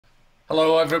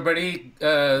Hello, everybody.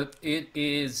 It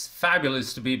is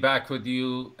fabulous to be back with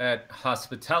you at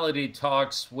Hospitality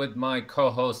Talks with my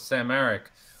co-host, Sam-Erik.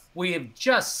 We have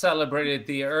just celebrated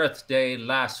the Earth Day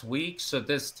last week, so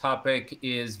this topic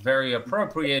is very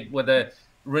appropriate with a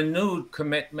renewed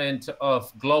commitment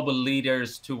of global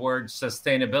leaders towards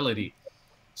sustainability.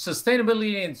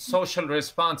 Sustainability and social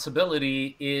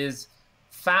responsibility is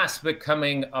fast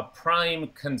becoming a prime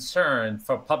concern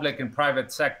for public and private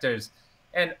sectors,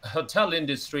 and hotel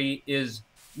industry is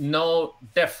no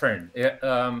different.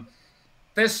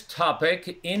 This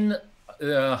topic in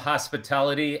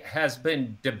hospitality has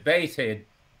been debated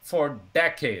for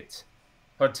decades.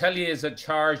 Hoteliers are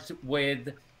charged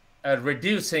with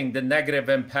reducing the negative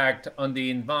impact on the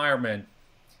environment.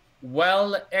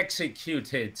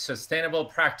 Well-executed sustainable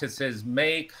practices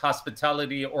make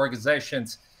hospitality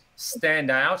organizations stand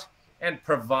out and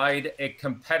provide a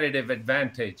competitive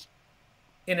advantage.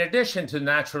 In addition to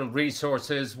natural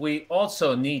resources, we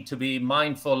also need to be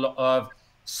mindful of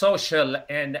social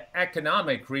and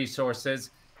economic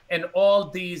resources, and all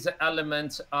these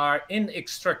elements are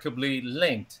inextricably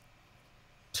linked.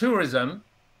 Tourism,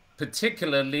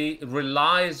 particularly,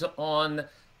 relies on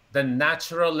the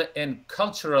natural and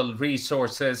cultural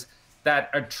resources that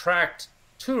attract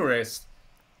tourists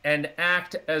and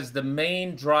act as the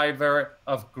main driver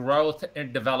of growth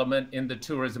and development in the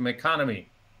tourism economy.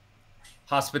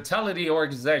 Hospitality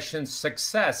organizations'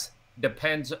 success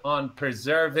depends on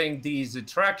preserving these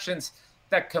attractions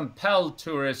that compel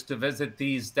tourists to visit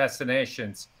these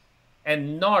destinations,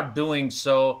 and not doing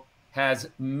so has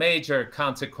major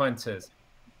consequences.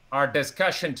 Our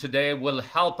discussion today will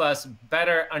help us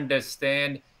better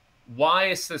understand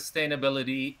why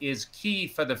sustainability is key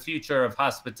for the future of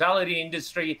hospitality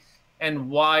industry and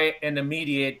why an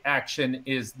immediate action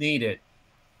is needed.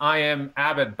 I am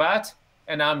Abid,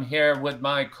 and I'm here with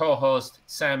my co-host,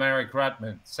 Sam-Erik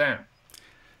Ruttmann. Sam.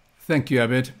 Thank you,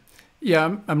 Abid.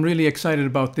 Yeah, I'm really excited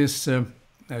about this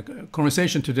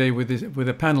conversation today with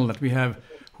a panel that we have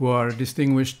who are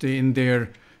distinguished in their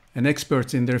and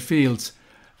experts in their fields.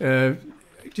 It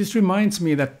just reminds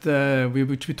me that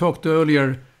which we talked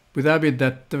earlier with Abid,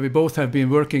 that we both have been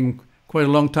working quite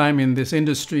a long time in this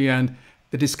industry, and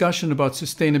the discussion about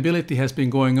sustainability has been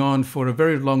going on for a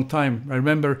very long time. I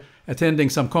remember attending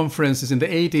some conferences in the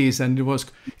 80s, and it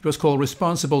was called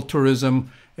responsible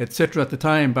tourism, etc. at the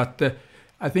time. But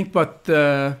I think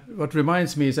what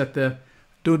reminds me is that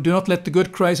do not let the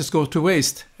good crisis go to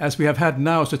waste, as we have had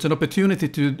now. So it's an opportunity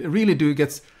to really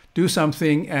do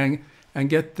something and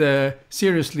get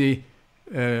seriously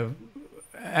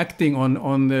acting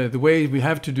on the way we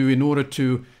have to do in order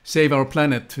to save our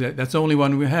planet. That's the only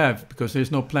one we have, because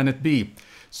there's no planet B.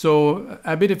 So,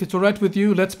 Abid, if it's all right with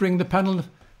you, let's bring the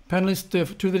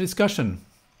panelists to the discussion.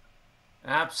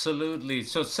 Absolutely.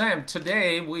 So, Sam,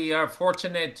 today we are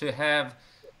fortunate to have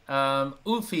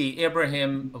Ufi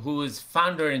Ibrahim, who is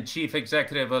founder and chief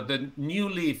executive of the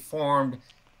newly formed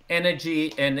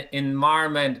Energy and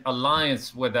Environment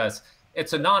Alliance, with us.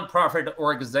 It's a nonprofit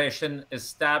organization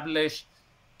established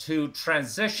to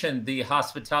transition the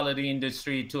hospitality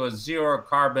industry to a zero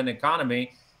carbon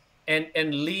economy and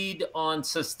lead on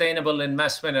sustainable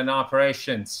investment and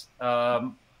operations.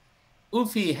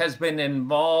 Ufi has been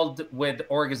involved with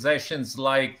organizations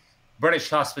like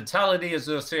British Hospitality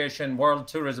Association, World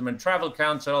Tourism and Travel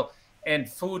Council, and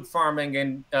Food Farming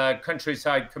and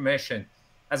Countryside Commission.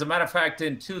 As a matter of fact,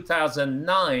 in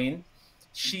 2009,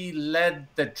 she led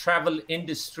the travel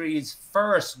industry's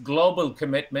first global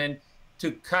commitment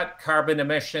to cut carbon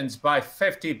emissions by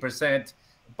 50%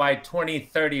 by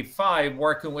 2035,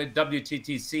 working with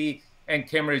WTTC and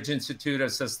Cambridge Institute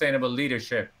of Sustainable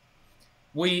Leadership.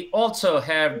 We also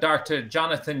have Dr.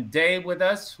 Jonathon with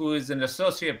us, who is an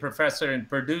associate professor in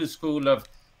Purdue School of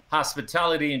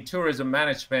Hospitality and Tourism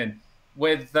Management,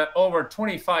 with over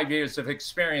 25 years of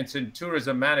experience in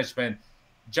tourism management.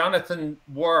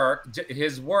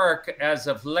 His work as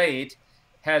of late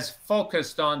has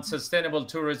focused on sustainable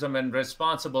tourism and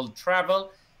responsible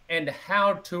travel, and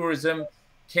how tourism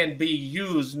can be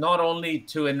used not only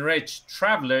to enrich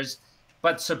travelers,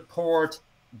 but support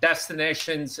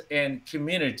destinations and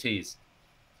communities.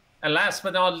 And last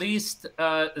but not least,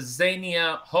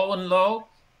 Xenia Hohenlohe,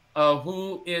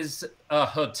 who is a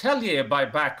hotelier by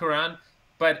background,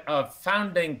 but a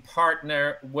founding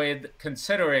partner with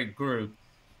Considerate Group,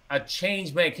 a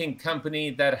change-making company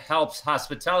that helps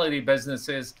hospitality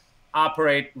businesses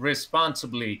operate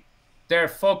responsibly. Their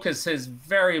focus is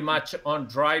very much on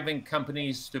driving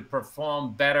companies to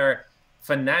perform better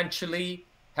financially,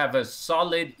 have a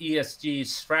solid ESG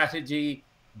strategy,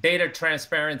 data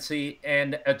transparency,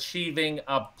 and achieving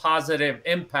a positive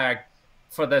impact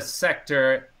for the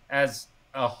sector as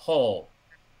a whole.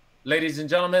 Ladies and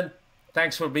gentlemen,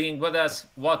 thanks for being with us.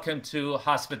 Welcome to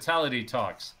Hospitality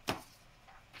Talks.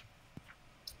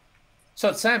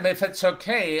 So Sam, if it's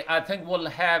okay, I think we'll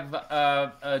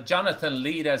have Jonathon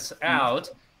lead us out.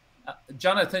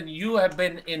 Jonathon, you have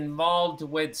been involved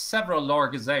with several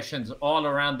organizations all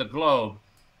around the globe.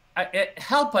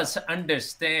 Help us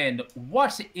understand,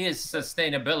 what is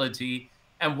sustainability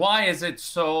and why is it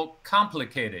so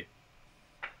complicated?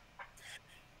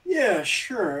 Yeah,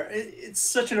 sure. It's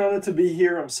such an honor to be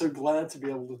here. I'm so glad to be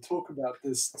able to talk about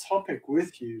this topic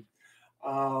with you,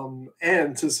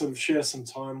 and to sort of share some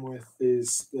time with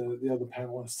the other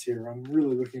panelists here. I'm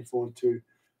really looking forward to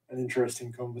an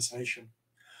interesting conversation.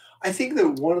 I think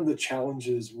that one of the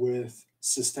challenges with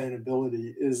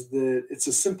sustainability is that it's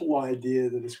a simple idea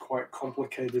that is quite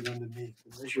complicated underneath.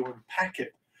 And as you unpack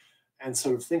it and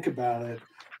sort of think about it,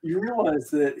 you realize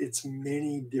that it's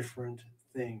many different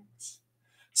things.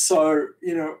 So,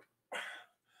 you know,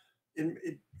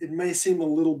 it may seem a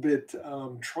little bit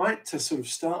trite to sort of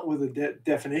start with a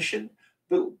definition,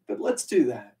 but let's do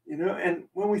that, you know. And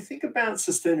when we think about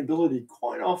sustainability,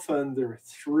 quite often there are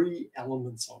three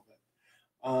elements of it.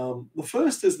 The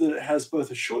first is that it has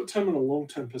both a short-term and a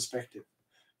long-term perspective.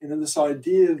 You know, this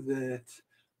idea that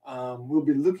we'll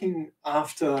be looking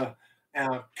after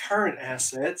our current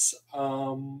assets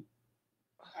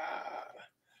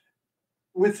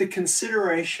with the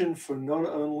consideration for not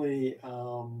only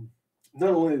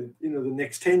you know, the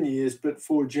next 10 years, but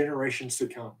for generations to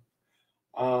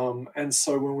come. And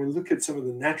so when we look at some of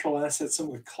the natural assets, some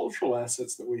of the cultural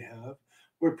assets that we have,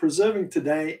 we're preserving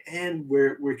today and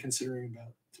we're considering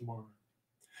about tomorrow.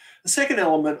 The second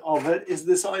element of it is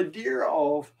this idea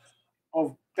of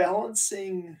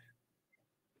balancing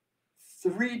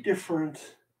three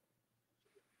different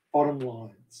bottom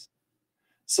lines.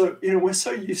 So, you know, we're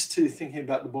so used to thinking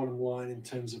about the bottom line in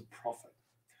terms of profit,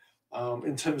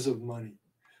 in terms of money.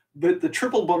 But the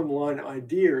triple bottom line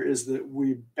idea is that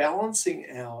we're balancing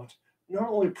out not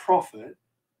only profit,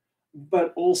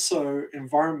 but also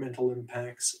environmental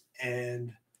impacts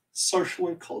and social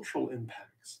and cultural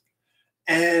impacts.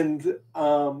 And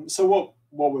so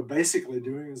what we're basically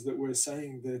doing is that we're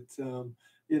saying that,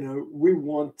 you know, we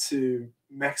want to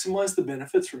maximize the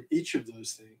benefits from each of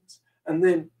those things and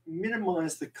then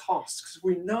minimize the costs, because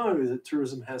we know that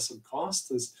tourism has some costs,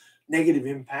 there's negative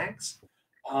impacts.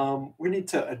 We need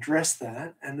to address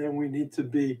that, and then we need to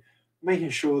be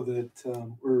making sure that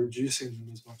we're reducing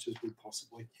them as much as we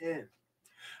possibly can.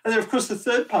 And then, of course, the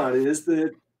third part is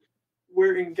that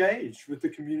we're engaged with the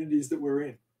communities that we're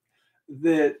in,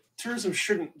 that tourism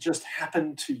shouldn't just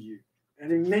happen to you.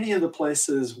 And in many of the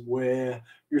places where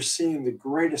you're seeing the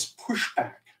greatest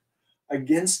pushback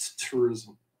against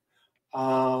tourism,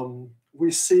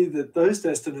 we see that those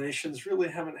destinations really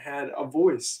haven't had a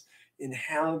voice in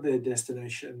how their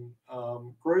destination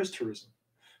grows tourism.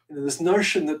 You know, this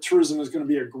notion that tourism is going to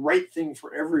be a great thing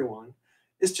for everyone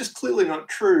is just clearly not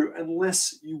true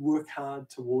unless you work hard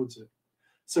towards it.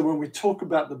 So when we talk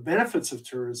about the benefits of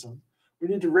tourism, we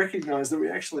need to recognize that we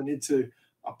actually need to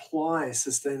apply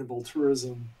sustainable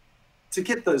tourism to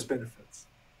get those benefits.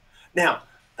 Now,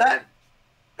 that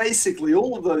basically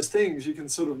all of those things you can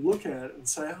sort of look at and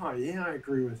say, oh yeah, I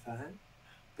agree with that.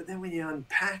 But then when you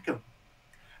unpack them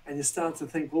and you start to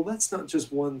think, well, that's not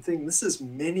just one thing, this is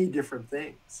many different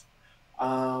things.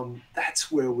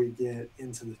 That's where we get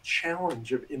into the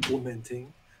challenge of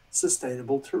implementing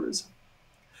sustainable tourism.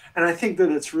 And I think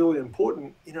that it's really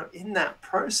important, you know, in that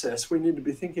process, we need to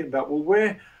be thinking about, well,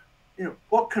 where, you know,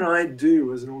 what can I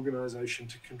do as an organization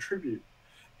to contribute?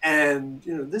 And,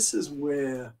 you know, this is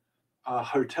where a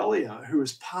hotelier who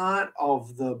is part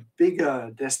of the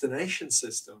bigger destination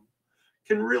system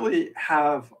can really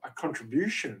have a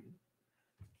contribution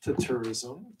to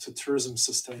tourism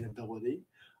sustainability.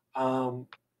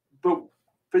 But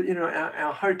you know,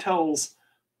 our hotels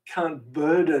can't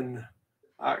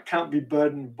be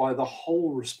burdened by the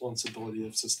whole responsibility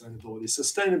of sustainability.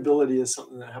 Sustainability is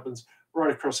something that happens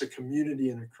right across a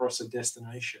community and across a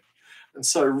destination. And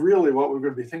so really what we're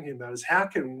going to be thinking about is how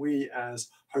can we as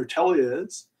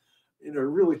hoteliers, you know,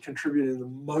 really contribute in the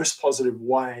most positive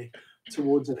way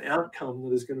towards an outcome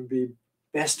that is going to be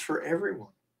best for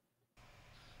everyone.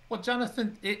 Well,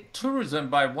 Jonathon, tourism,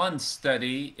 by one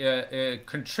study,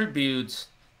 contributes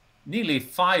nearly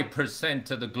 5%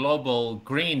 to the global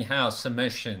greenhouse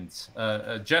emissions,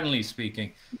 generally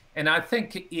speaking. And I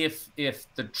think if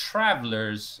the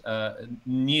travelers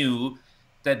knew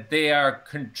that they are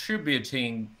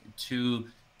contributing to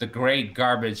the great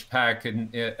garbage pack in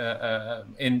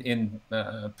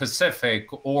Pacific,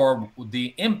 or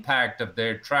the impact of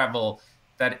their travel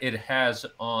that it has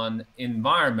on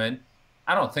environment,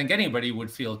 I don't think anybody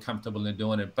would feel comfortable in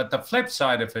doing it. But the flip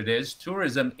side of it is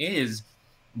tourism is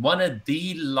one of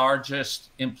the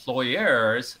largest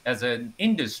employers as an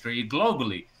industry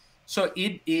globally. So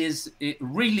it is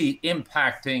really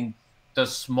impacting the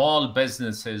small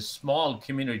businesses, small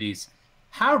communities.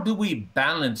 How do we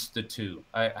balance the two?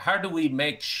 How do we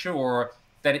make sure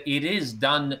that it is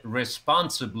done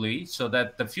responsibly so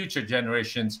that the future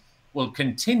generations will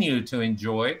continue to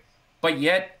enjoy, but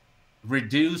yet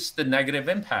reduce the negative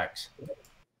impacts?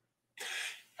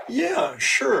 Yeah,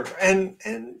 sure. And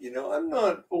I'm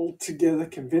not altogether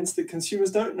convinced that consumers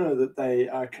don't know that they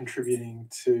are contributing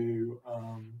to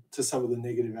some of the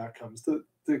negative outcomes.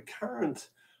 The current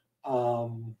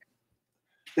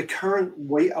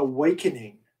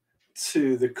awakening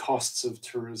to the costs of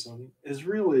tourism is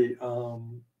really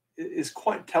is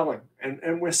quite telling,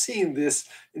 and we're seeing this,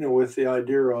 with the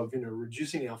idea of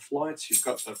reducing our flights. You've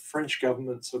got the French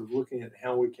government sort of looking at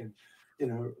how we can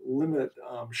limit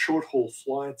short haul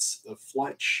flights, the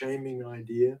flight shaming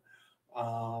idea,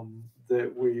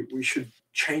 that we should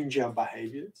change our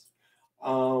behaviors.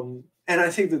 And I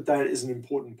think that is an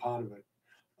important part of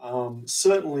it.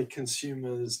 Certainly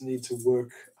consumers need to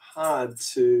work hard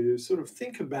to sort of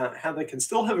think about how they can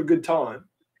still have a good time,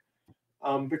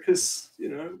 because,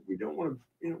 we don't want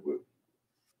to,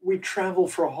 we travel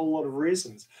for a whole lot of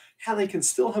reasons. How they can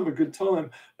still have a good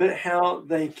time, but how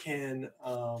they can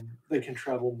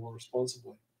travel more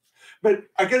responsibly. But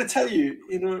I got to tell you,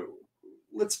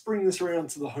 let's bring this around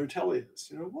to the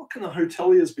hoteliers. What can the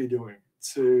hoteliers be doing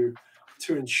to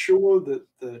ensure that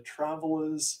the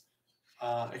travelers'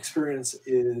 experience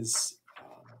is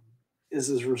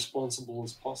as responsible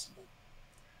as possible?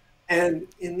 And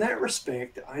in that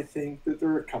respect, I think that there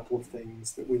are a couple of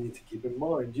things that we need to keep in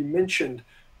mind. You mentioned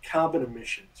carbon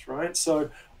emissions, right? So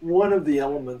one of the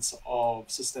elements of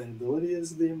sustainability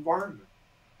is the environment.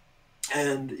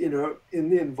 And, in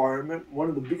the environment, one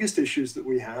of the biggest issues that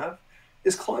we have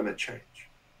is climate change.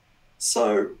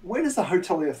 So where does the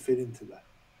hotelier fit into that?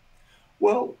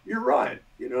 Well, you're right.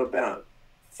 About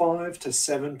 5 to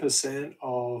 7%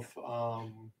 of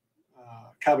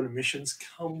carbon emissions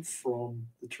come from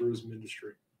the tourism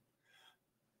industry.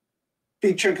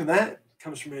 Big chunk of that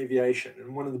comes from aviation.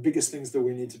 And one of the biggest things that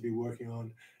we need to be working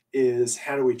on is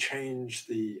how do we change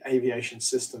the aviation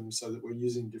system so that we're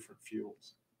using different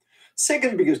fuels.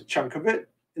 Second biggest chunk of it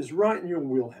is right in your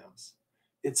wheelhouse.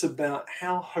 It's about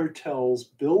how hotels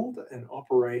build and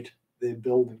operate their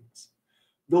buildings.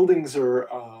 Buildings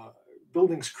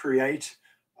create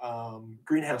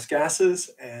greenhouse gases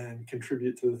and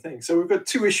contribute to the thing. So we've got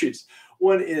two issues.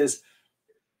 One is,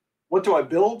 what do I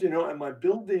build? Am I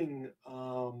building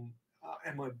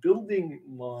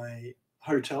my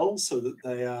hotels so that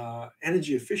they are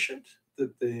energy efficient,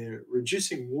 that they're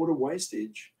reducing water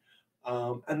wastage?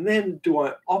 And then do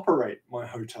I operate my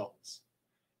hotels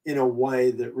in a way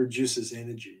that reduces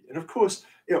energy? And of course,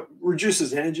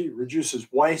 reduces energy, reduces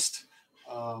waste.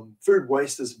 Food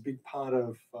waste is a big part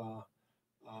of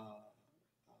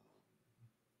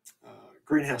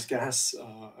greenhouse gas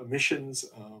emissions.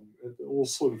 It all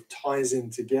sort of ties in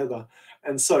together.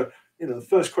 And so, the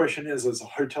first question is, as a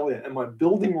hotelier, am I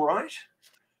building right?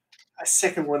 A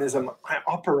second one is, am I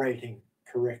operating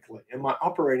correctly? Am I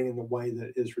operating in the way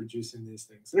that is reducing these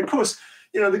things? And of course,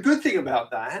 the good thing about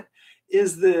that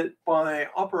is that by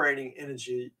operating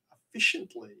energy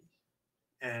efficiently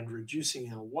and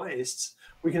reducing our wastes,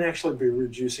 we can actually be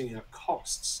reducing our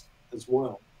costs as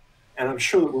well. And I'm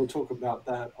sure that we'll talk about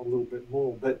that a little bit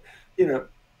more. But,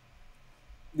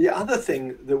 the other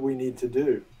thing that we need to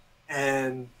do,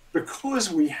 and because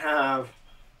we have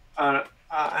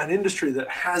an industry that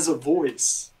has a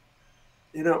voice,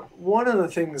 one of the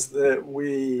things that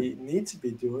we need to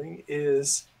be doing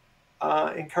is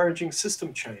encouraging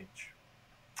system change.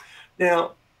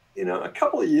 Now, a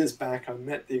couple of years back, I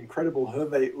met the incredible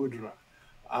Hervé Udra,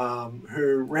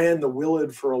 who ran the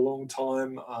Willard for a long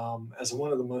time as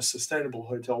one of the most sustainable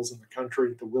hotels in the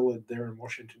country, the Willard there in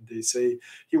Washington, D.C.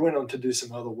 He went on to do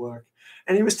some other work.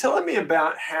 And he was telling me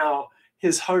about how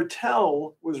his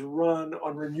hotel was run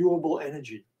on renewable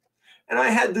energy. And I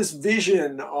had this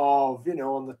vision of,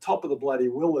 on the top of the bloody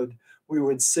Willard, we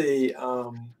would see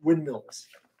windmills.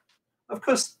 Of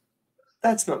course,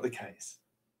 that's not the case.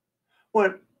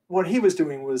 What he was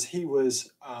doing was he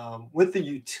was, with the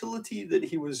utility that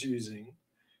he was using,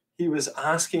 he was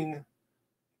asking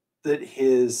that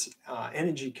his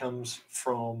energy comes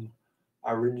from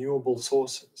renewable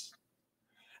sources.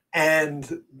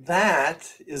 And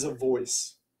that is a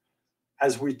voice.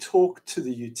 As we talk to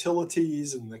the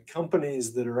utilities and the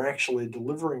companies that are actually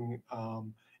delivering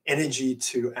energy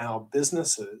to our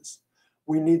businesses,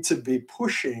 we need to be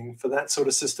pushing for that sort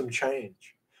of system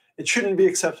change. It shouldn't be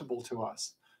acceptable to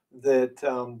us that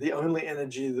the only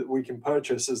energy that we can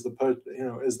purchase is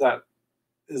that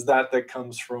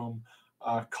comes from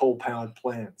coal-powered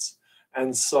plants.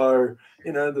 And so,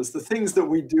 there's the things that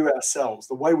we do ourselves,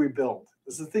 the way we build.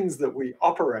 There's the things that we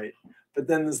operate, but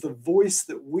then there's the voice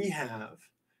that we have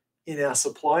in our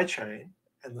supply chain,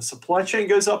 and the supply chain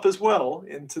goes up as well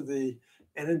into the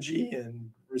energy and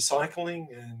recycling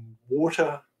and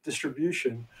water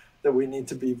distribution, that we need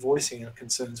to be voicing our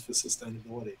concerns for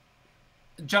sustainability.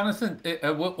 Jonathon,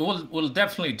 we'll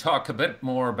definitely talk a bit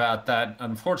more about that.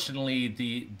 Unfortunately,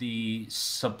 the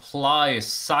supply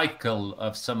cycle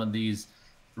of some of these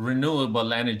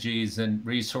renewable energies and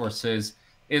resources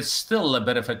is still a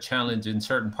bit of a challenge in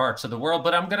certain parts of the world.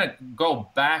 But I'm going to go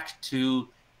back to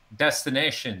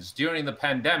destinations. During the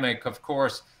pandemic, of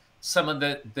course, some of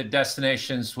the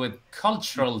destinations with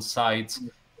cultural sites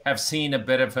have seen a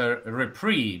bit of a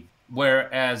reprieve,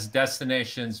 whereas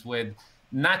destinations with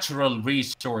natural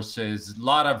resources, a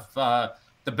lot of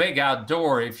the big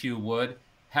outdoor, if you would,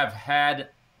 have had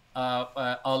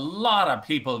a lot of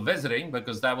people visiting,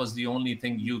 because that was the only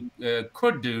thing you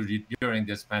could do during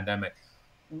this pandemic.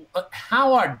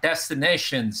 How are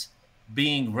destinations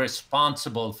being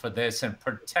responsible for this and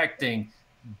protecting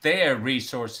their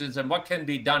resources, and what can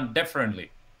be done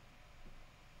differently?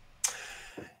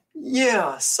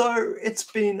 Yeah, so it's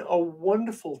been a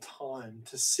wonderful time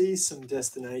to see some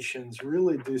destinations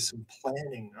really do some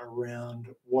planning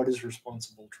around what is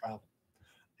responsible travel.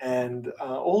 And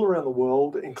all around the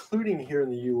world, including here in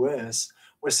the US,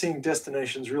 we're seeing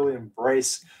destinations really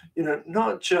embrace,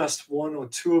 not just one or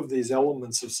two of these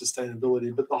elements of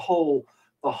sustainability, but the whole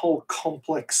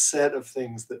complex set of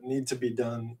things that need to be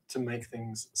done to make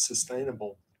things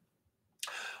sustainable.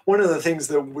 One of the things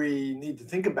that we need to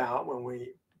think about when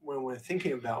we're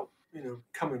thinking about,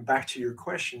 coming back to your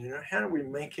question, how do we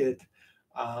make it,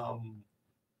 how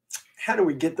do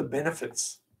we get the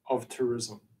benefits of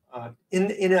tourism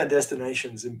in our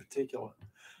destinations in particular?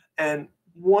 And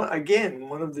one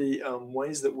of the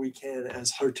ways that we can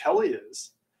as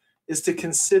hoteliers is to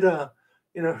consider,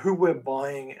 who we're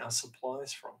buying our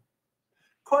supplies from.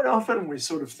 Quite often we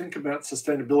sort of think about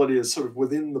sustainability as sort of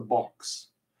within the box,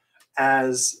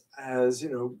 as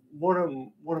what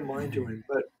am I doing?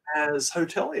 But as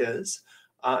hoteliers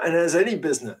and as any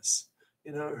business,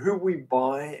 who we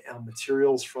buy our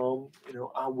materials from,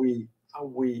 are we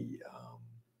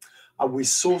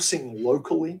sourcing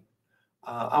locally?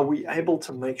 Are we able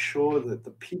to make sure that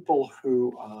the people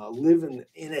who live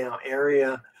in our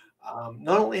area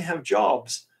not only have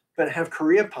jobs, but have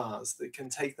career paths that can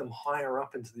take them higher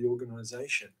up into the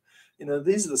organization?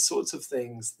 These are the sorts of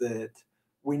things that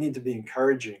we need to be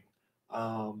encouraging,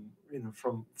 from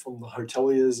the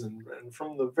hoteliers and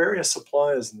from the various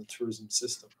suppliers in the tourism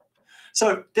system.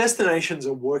 So destinations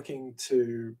are working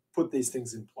to put these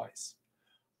things in place.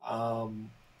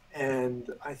 And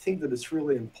I think that it's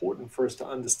really important for us to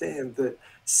understand that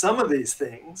some of these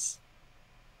things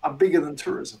are bigger than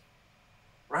tourism,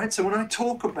 right? So when I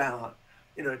talk about,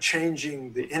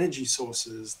 changing the energy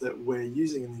sources that we're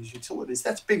using in these utilities,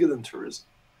 that's bigger than tourism.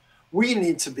 We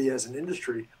need to be, as an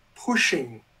industry,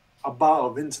 pushing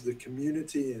above into the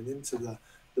community and into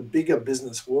the bigger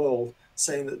business world,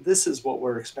 saying that this is what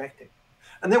we're expecting.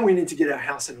 And then we need to get our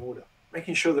house in order,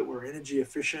 making sure that we're energy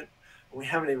efficient. And we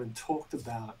haven't even talked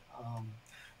about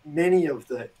many of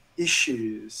the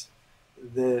issues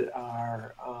that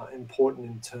are important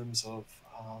in terms of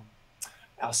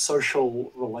our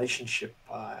social relationship,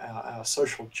 our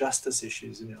social justice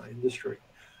issues in our industry.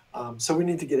 So we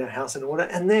need to get our house in order.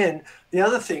 And then the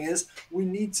other thing is we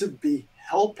need to be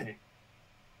helping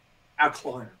our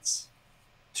clients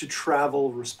to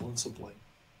travel responsibly.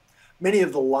 Many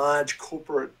of the large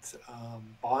corporate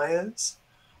buyers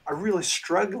are really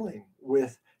struggling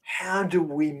with how do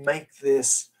we make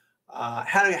this,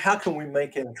 how can we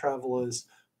make our travelers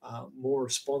more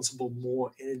responsible,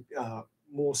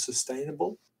 more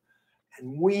sustainable?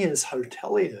 And we as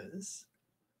hoteliers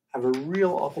have a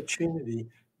real opportunity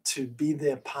to be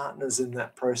their partners in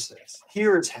that process.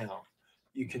 Here is how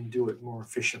you can do it more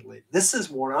efficiently. This is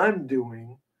what I'm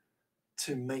doing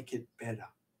to make it better.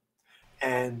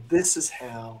 And this is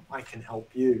how I can help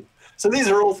you. So these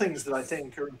are all things that I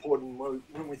think are important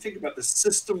when we think about the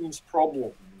systems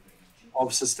problem of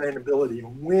sustainability,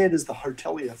 and where does the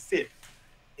hotelier fit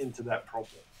into that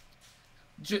problem?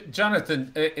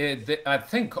 Jonathon, I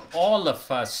think all of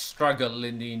us struggle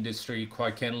in the industry,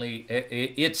 quite candidly.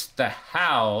 It's the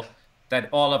how that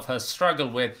all of us struggle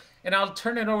with. And I'll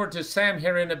turn it over to Sam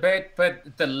here in a bit,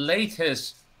 but the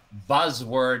latest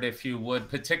buzzword, if you would,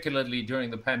 particularly during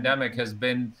the pandemic, has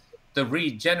been the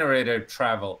regenerative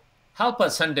travel. Help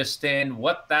us understand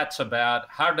what that's about.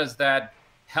 How does that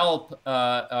help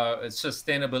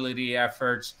sustainability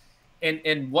efforts?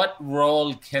 And what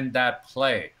role can that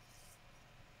play?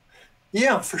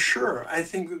 Yeah, for sure. I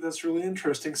think that that's really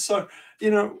interesting. So,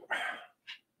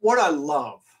 what I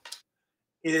love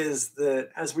is that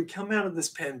as we come out of this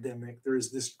pandemic, there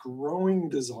is this growing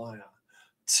desire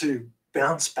to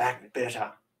bounce back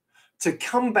better, to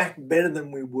come back better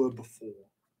than we were before.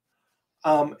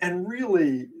 And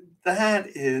really, that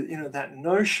is, that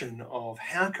notion of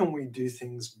how can we do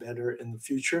things better in the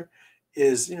future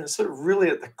is, sort of really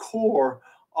at the core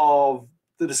of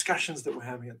the discussions that we're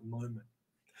having at the moment.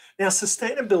 Now,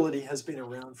 sustainability has been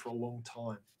around for a long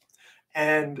time.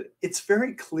 And it's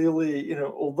very clearly,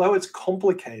 although it's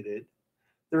complicated,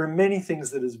 there are many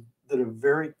things that are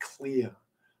very clear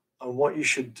on what you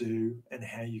should do and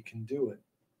how you can do it.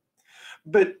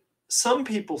 But some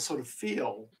people sort of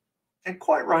feel, and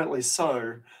quite rightly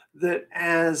so, that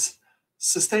as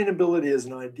sustainability as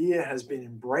an idea has been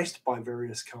embraced by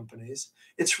various companies,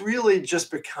 it's really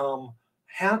just become,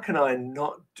 how can I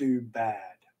not do bad?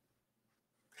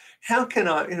 How can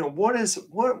I, what is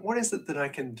it that I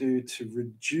can do to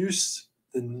reduce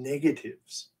the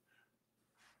negatives?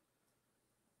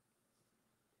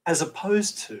 As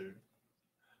opposed to,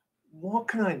 what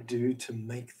can I do to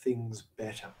make things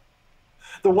better?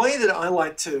 The way that I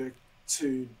like to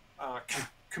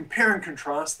compare and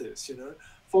contrast this,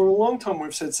 for a long time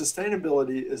we've said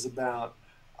sustainability is about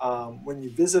when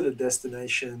you visit a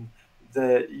destination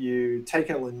that you take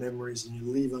only memories and you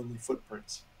leave only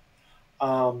footprints.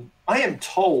 I am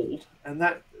told, and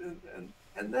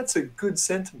that's a good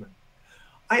sentiment.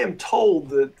 I am told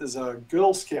that there's a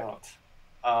Girl Scout.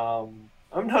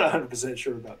 I'm not 100%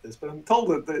 sure about this, but I'm told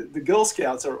that the Girl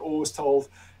Scouts are always told,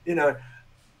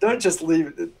 don't just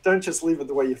leave it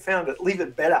the way you found it. Leave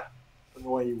it better than the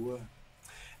way you were.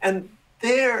 And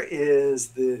there is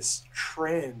this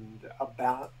trend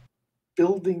about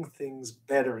building things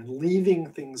better and leaving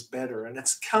things better. And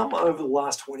it's come over the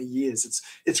last 20 years.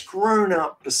 It's grown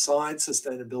up beside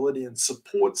sustainability and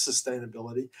supports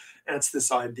sustainability. And it's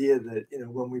this idea that,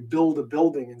 when we build a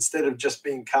building, instead of just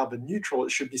being carbon neutral,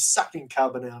 it should be sucking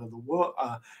carbon out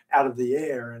of the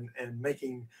air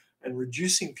and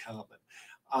reducing carbon.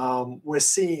 We're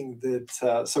seeing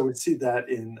that, so we see that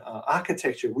in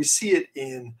architecture. We see it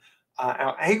in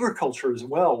our agriculture as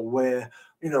well, where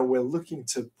we're looking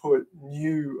to put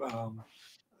new,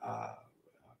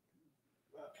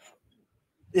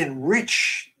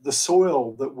 enrich the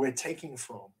soil that we're taking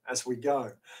from as we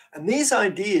go. And these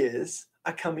ideas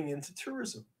are coming into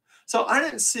tourism. So I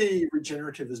don't see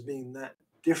regenerative as being that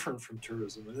different from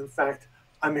tourism. And in fact,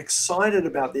 I'm excited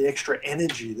about the extra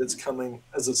energy that's coming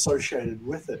as associated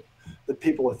with it, that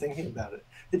people are thinking about it.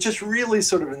 It just really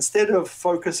sort of, instead of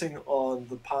focusing on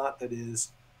the part that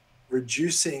is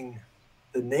reducing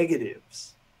the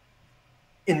negatives,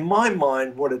 in my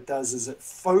mind, what it does is it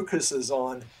focuses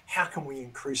on how can we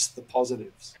increase the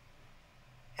positives.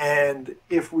 And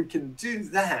if we can do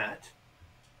that,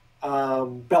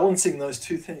 balancing those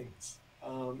two things,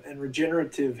 and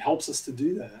regenerative helps us to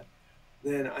do that,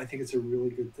 then I think it's a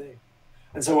really good thing.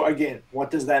 And so again,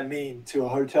 what does that mean to a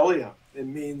hotelier? It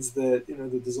means that,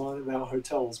 the design of our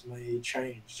hotels may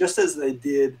change, just as they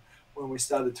did when we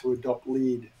started to adopt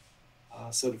LEED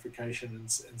certification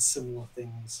and similar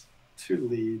things to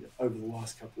LEED over the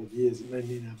last couple of years. It may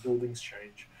mean our buildings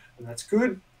change, and that's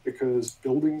good because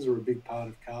buildings are a big part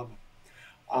of carbon.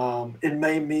 It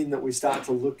may mean that we start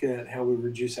to look at how we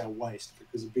reduce our waste,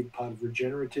 because a big part of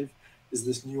regenerative is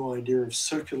this new idea of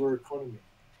circular economy.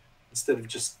 Instead of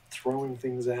just throwing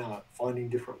things out, finding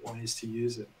different ways to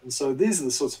use it. And so these are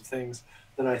the sorts of things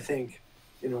that I think,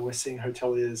 we're seeing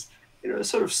hoteliers,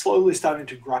 sort of slowly starting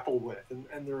to grapple with.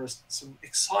 And there are some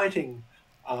exciting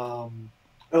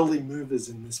early movers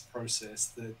in this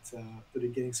process that are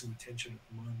getting some attention at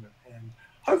the moment. And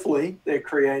hopefully they're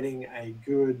creating a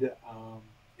good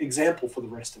example for the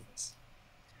rest of us.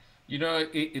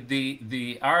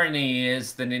 The irony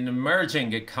is that in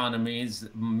emerging economies,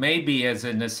 maybe as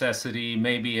a necessity,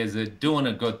 maybe as doing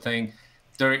a good thing,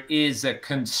 there is a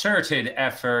concerted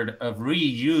effort of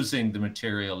reusing the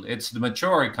material. It's the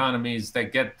mature economies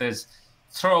that get this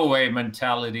throwaway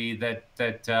mentality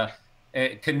that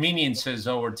conveniences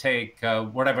overtake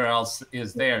whatever else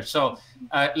is there. So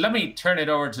let me turn it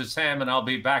over to Sam, and I'll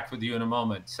be back with you in a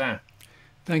moment. Sam.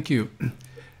 Thank you.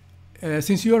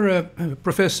 Since you're a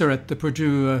professor at the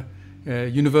Purdue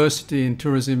University in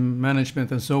tourism management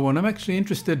and so on, I'm actually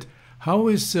interested, how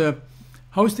is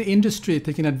the industry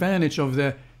taking advantage of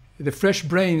the the fresh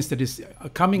brains that is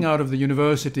coming out of the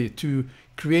university to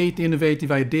create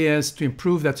innovative ideas to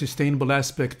improve that sustainable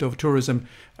aspect of tourism.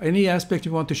 Any aspect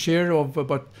you want to share of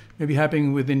about maybe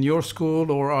happening within your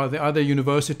school, or are there other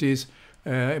universities?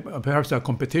 Perhaps there are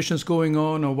competitions going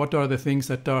on, or what are the things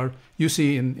that are you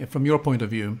see from your point of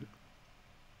view?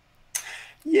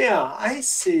 Yeah, I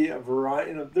see a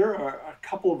variety. There are a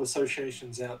couple of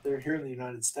associations out there here in the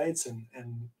United States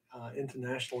and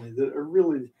internationally that are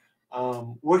really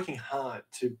working hard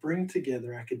to bring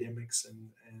together academics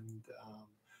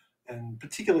and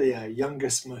particularly our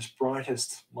youngest, most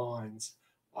brightest minds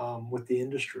with the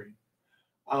industry.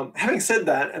 Having said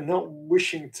that, and not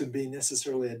wishing to be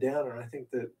necessarily a downer, I think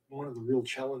that one of the real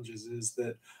challenges is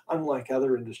that, unlike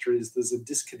other industries, there's a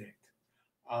disconnect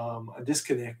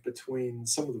between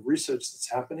some of the research that's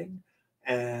happening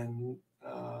and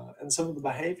some of the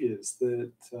behaviors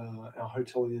that our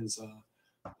hoteliers are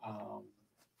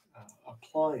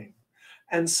applying.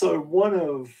 And so one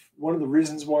of the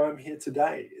reasons why I'm here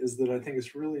today is that I think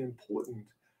it's really important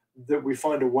that we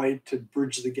find a way to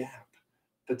bridge the gap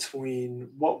between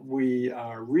what we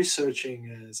are researching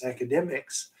as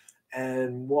academics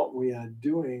and what we are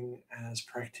doing as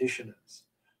practitioners.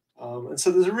 And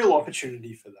so there's a real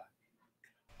opportunity for that.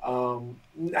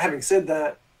 Having said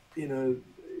that,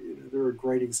 there are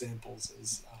great examples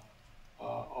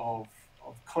of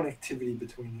connectivity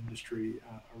between industry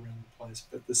around the place,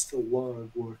 but there's still a lot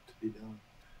of work to be done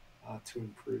to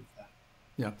improve that.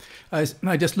 Yeah,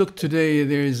 I just looked today.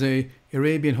 There is a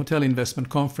Arabian Hotel Investment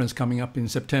Conference coming up in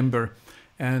September,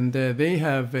 and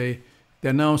they're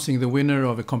announcing the winner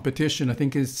of a competition. I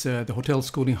think it's the hotel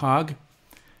school in Hague,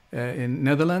 in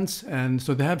Netherlands, and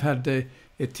so they have had a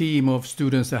team of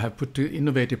students that have put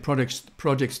innovative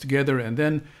projects together, and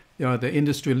then the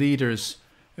industry leaders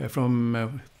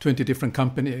from 20 different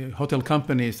hotel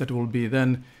companies that will be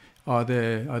then are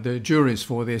the juries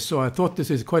for this. So I thought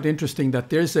this is quite interesting that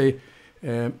there's a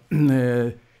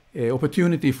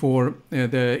opportunity for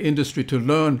the industry to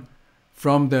learn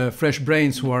from the fresh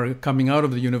brains who are coming out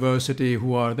of the university,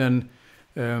 who are then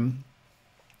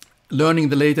learning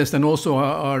the latest and also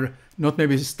are not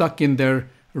maybe stuck in their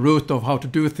route of how to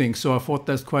do things. So I thought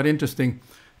that's quite interesting.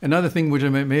 Another thing which I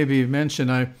maybe mention,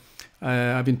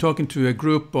 I've been talking to a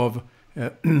group of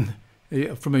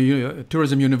from a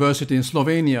tourism university in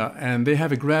Slovenia, and they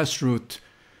have a grassroots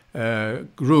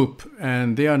group,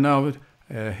 and they are now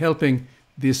helping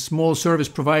these small service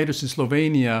providers in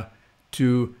Slovenia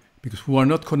who are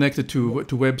not connected to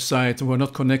websites, who are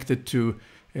not connected to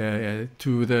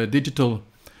the digital,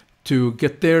 to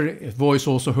get their voice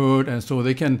also heard, and so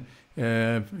they can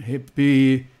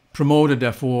be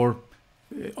promoted for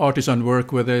artisan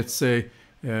work, whether it's a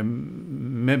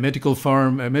medical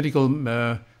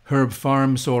herb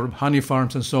farms or honey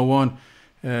farms and so on,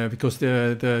 because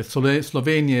the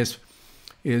Slovenia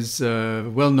is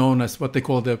well known as what they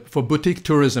call for boutique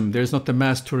tourism. There's not the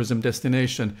mass tourism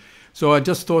destination. So I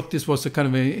just thought this was a kind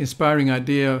of an inspiring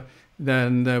idea.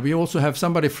 Then we also have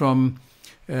somebody from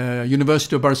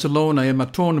University of Barcelona, Emma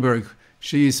Thornberg.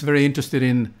 She is very interested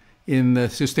in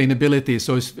sustainability,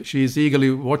 so she's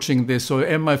eagerly watching this. So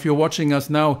Emma, if you're watching us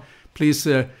now, please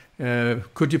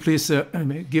could you please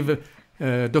give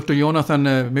Dr.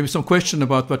 Jonathon maybe some question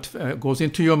about what goes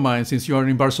into your mind, since you are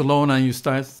in Barcelona and you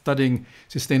start studying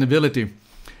sustainability.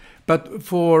 But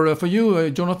for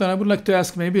you, Jonathon, I would like to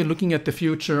ask, maybe looking at the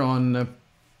future on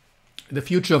the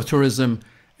future of tourism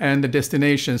and the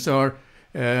destinations.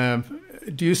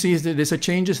 Do you see there's a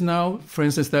changes now? For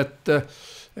instance, that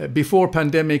before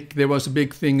pandemic there was a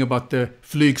big thing about the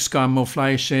flygskam or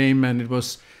fly shame, and it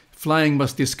was flying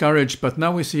was discouraged. But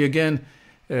now we see again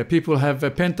people have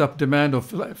a pent-up demand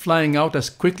of flying out as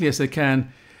quickly as they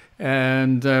can.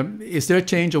 And is there a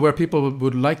change of where people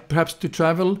would like perhaps to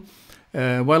travel?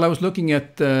 While I was looking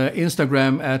at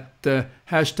Instagram at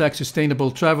hashtag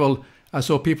sustainable travel, I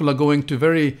saw people are going to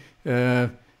very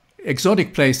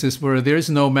exotic places where there is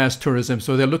no mass tourism.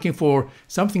 So they're looking for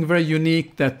something very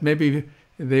unique that maybe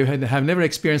they have never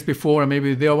experienced before, and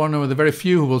maybe they are one of the very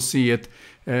few who will see it.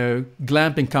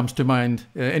 Glamping comes to mind.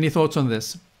 Any thoughts on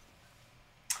this?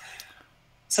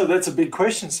 So that's a big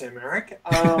question, Sam-Erik.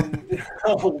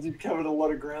 You've covered a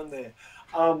lot of ground there.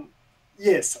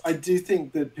 Yes, I do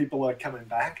think that people are coming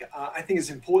back. I think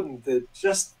it's important that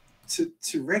just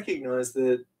to recognize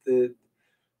that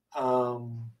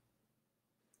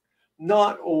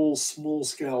not all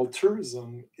small-scale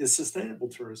tourism is sustainable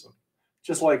tourism,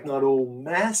 just like not all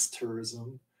mass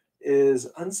tourism is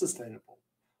unsustainable.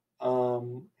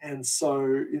 And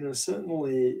so,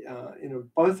 certainly,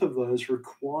 both of those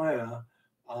require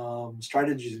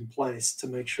strategies in place to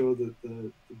make sure that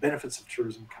the benefits of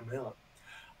tourism come out.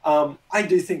 I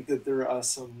do think that there are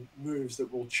some moves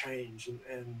that will change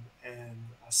and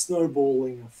a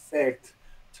snowballing effect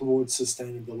towards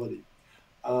sustainability.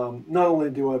 Not only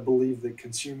do I believe that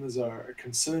consumers are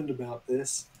concerned about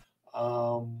this,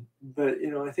 but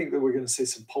I think that we're going to see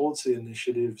some policy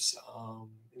initiatives.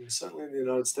 Certainly in the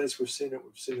United States, we've seen it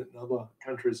in other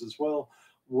countries as well,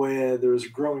 where there is a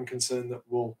growing concern that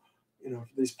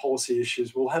these policy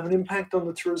issues will have an impact on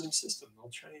the tourism system. They'll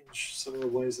change some of the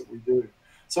ways that we do.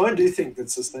 So I do think that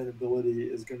sustainability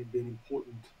is going to be an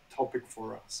important topic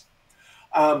for us.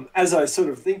 As I sort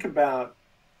of think about,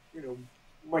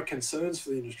 my concerns for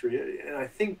the industry, and I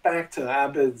think back to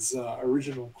Abid's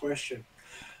original question,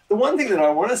 the one thing that I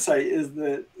want to say is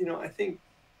that, I think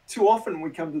too often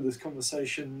we come to this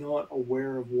conversation not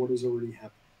aware of what has already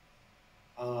happened.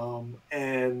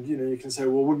 And you can say,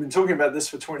 well, we've been talking about this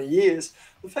for 20 years.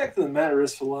 The fact of the matter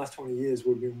is, for the last 20 years,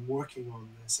 we've been working on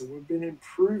this and we've been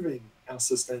improving our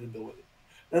sustainability.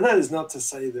 Now, that is not to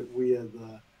say that we are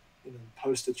the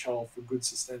poster child for good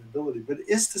sustainability, but it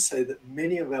is to say that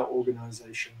many of our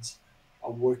organizations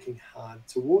are working hard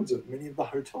towards it. Many of the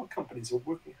hotel companies are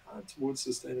working hard towards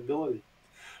sustainability.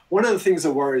 One of the things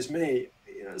that worries me,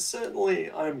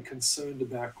 certainly I'm concerned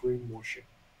about greenwashing.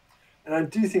 And I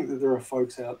do think that there are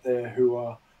folks out there who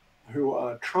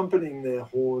are trumpeting their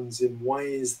horns in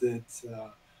ways that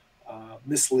are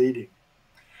misleading.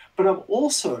 But I'm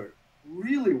also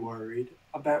really worried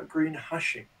about green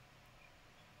hushing.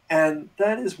 And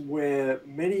that is where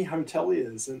many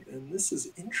hoteliers, and this is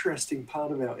an interesting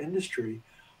part of our industry,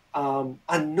 are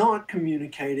not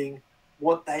communicating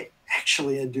what they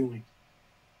actually are doing.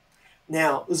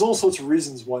 Now, there's all sorts of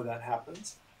reasons why that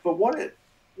happens, but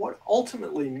what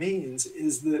ultimately means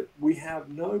is that we have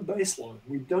no baseline.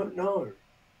 We don't know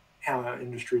how our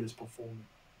industry is performing.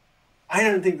 I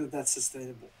don't think that that's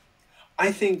sustainable.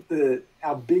 I think that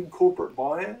our big corporate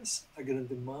buyers are going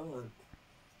to demand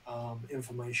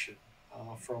information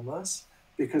from us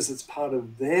because it's part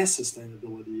of their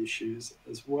sustainability issues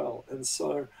as well. And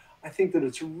so I think that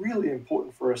it's really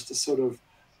important for us to sort of,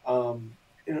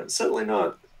 certainly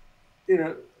not,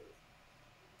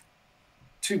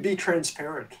 to be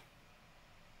transparent,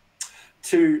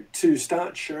 to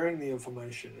start sharing the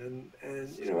information. And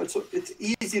it's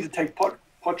easy to take pot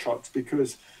shots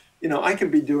because, I can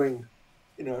be doing,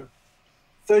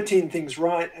 13 things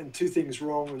right and 2 things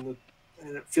wrong,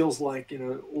 and it feels like,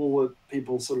 all that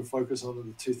people sort of focus on are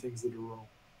the 2 things that are wrong.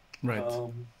 Right.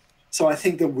 So I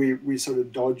think that we sort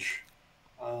of dodge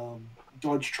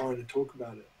trying to talk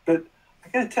about it. But I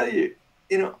got to tell you,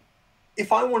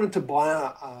 if I wanted to buy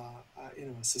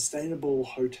a sustainable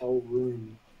hotel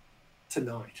room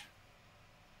tonight,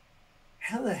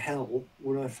 how the hell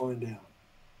would I find out?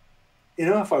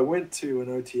 If I went to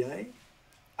an OTA,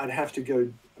 I'd have to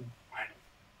go. I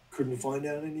couldn't find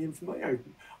out any information.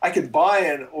 I could buy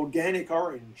an organic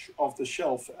orange off the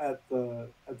shelf at the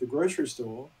grocery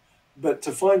store, but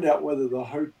to find out whether the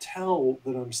hotel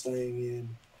that I'm staying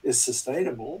in is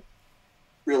sustainable,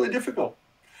 really difficult.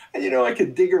 And I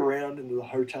could dig around into the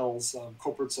hotel's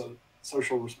corporate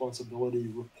social responsibility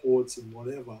reports and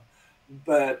whatever,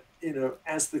 but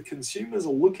as the consumers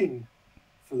are looking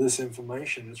for this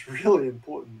information, it's really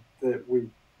important that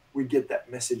we get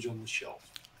that message on the shelf.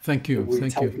 Thank you. We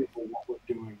tell people what we're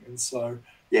doing. And so,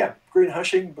 yeah, green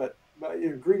hushing, but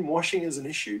green washing is an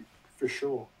issue for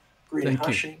sure. Green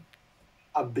hushing,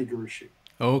 a bigger issue.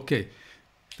 Okay.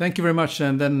 Thank you very much.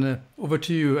 And then over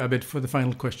to you, Abid, for the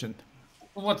final question.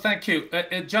 Well, thank you.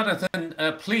 Jonathon,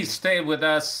 please stay with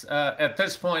us. At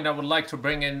this point, I would like to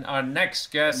bring in our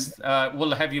next guest.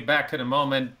 We'll have you back in a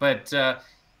moment. But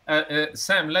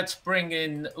Sam, let's bring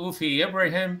in Ufi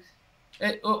Ibrahim.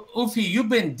 Ufi, you've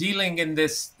been dealing in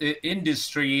this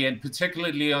industry and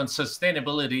particularly on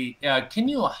sustainability. Can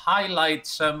you highlight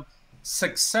some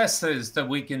successes that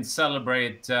we can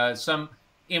celebrate, some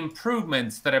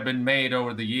improvements that have been made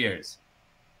over the years?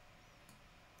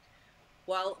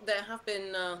 Well,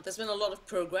 there's been a lot of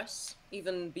progress,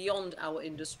 even beyond our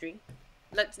industry.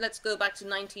 Let's go back to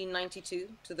 1992,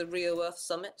 to the Rio Earth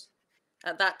Summit.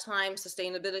 At that time,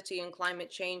 sustainability and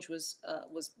climate change was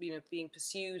being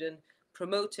pursued and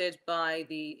promoted by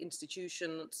the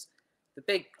institutions, the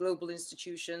big global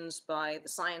institutions, by the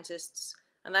scientists,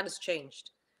 and that has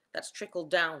changed. That's trickled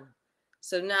down.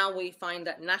 So now we find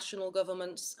that national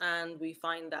governments and we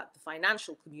find that the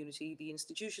financial community, the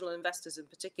institutional investors in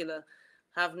particular,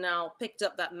 have now picked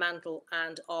up that mantle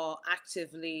and are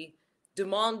actively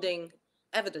demanding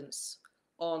evidence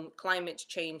on climate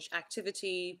change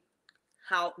activity,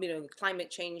 how,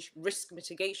 climate change risk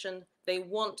mitigation. They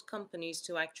want companies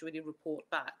to actually report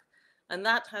back. And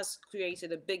that has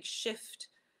created a big shift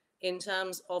in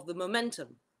terms of the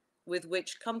momentum with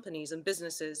which companies and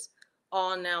businesses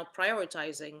are now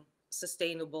prioritizing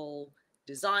sustainable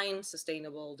design,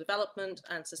 sustainable development,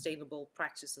 and sustainable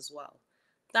practice as well.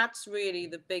 That's really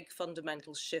the big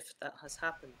fundamental shift that has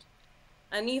happened.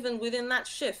 And even within that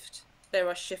shift, there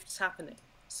are shifts happening.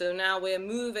 So now we're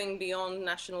moving beyond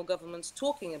national governments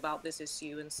talking about this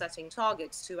issue and setting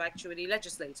targets to actually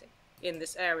legislating in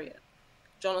this area.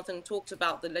 Jonathon talked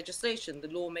about the legislation, the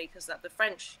lawmakers that the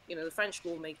French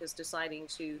lawmakers deciding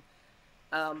to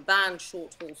ban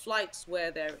short-haul flights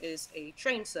where there is a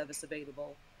train service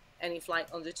available. Any flight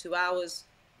under 2 hours,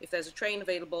 if there's a train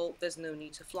available, there's no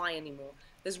need to fly anymore.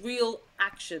 There's real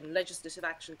action, legislative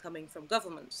action coming from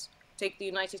governments. Take the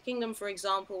United Kingdom, for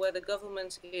example, where the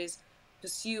government is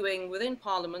pursuing within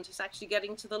Parliament, it's actually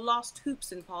getting to the last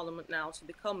hoops in Parliament now to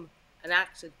become an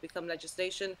act, to become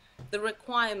legislation, the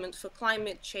requirement for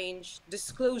climate change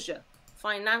disclosure,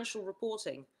 financial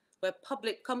reporting, where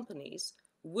public companies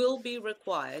will be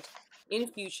required in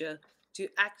future to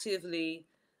actively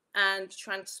and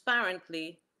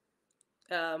transparently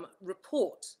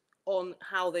report on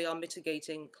how they are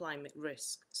mitigating climate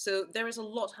risk. So there is a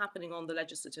lot happening on the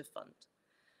legislative front.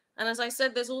 And as I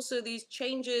said, there's also these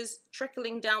changes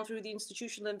trickling down through the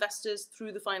institutional investors,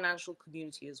 through the financial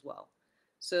community as well.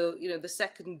 So, you know, the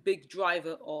second big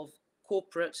driver of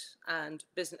corporate and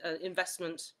business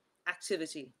investment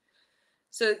activity.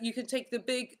 So you can take the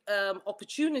big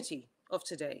opportunity of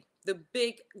today, the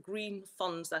big green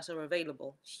funds that are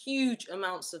available, huge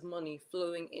amounts of money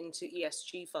flowing into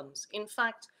ESG funds. In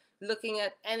fact, looking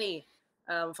at any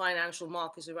financial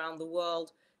markets around the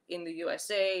world, in the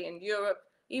USA, in Europe,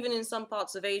 even in some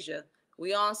parts of Asia,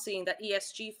 we are seeing that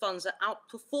ESG funds are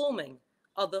outperforming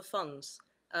other funds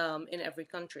in every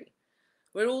country.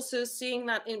 We're also seeing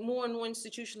that more and more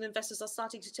institutional investors are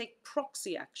starting to take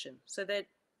proxy action. So they're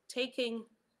taking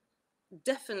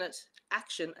definite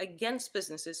action against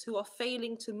businesses who are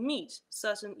failing to meet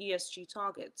certain ESG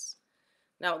targets.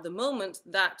 Now, at the moment,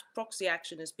 that proxy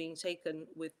action is being taken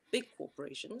with big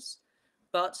corporations,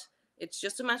 but it's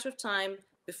just a matter of time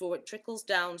before it trickles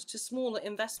down to smaller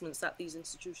investments that these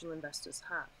institutional investors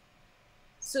have.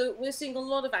 So we're seeing a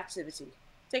lot of activity.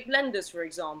 Take lenders, for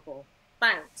example,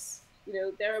 banks. You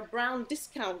know, there are brown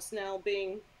discounts now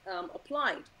being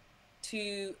applied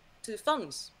to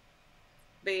funds,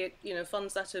 be it, you know,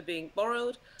 funds that are being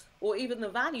borrowed, or even the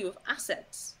value of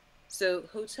assets. So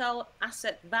hotel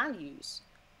asset values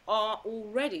are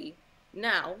already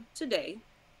now, today,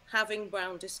 having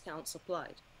brown discounts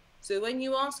applied. So when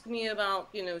you ask me about,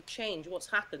 you know, change, what's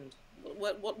happened,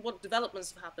 what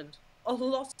developments have happened, a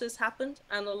lot has happened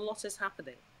and a lot is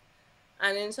happening.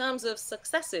 And in terms of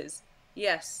successes,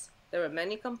 yes, there are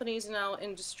many companies in our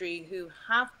industry who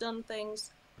have done things.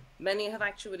 Many have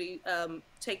actually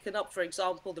taken up, for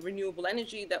example, the renewable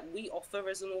energy that we offer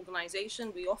as an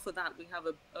organization. We offer that. We have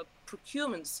a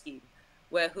procurement scheme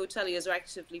where hoteliers are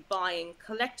actively buying,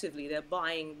 collectively, they're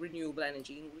buying renewable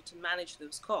energy in order to manage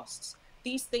those costs.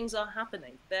 These things are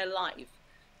happening. They're live.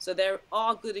 So there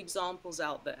are good examples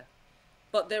out there.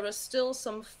 But there are still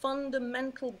some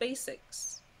fundamental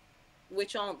basics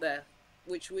which aren't there,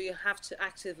 which we have to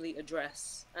actively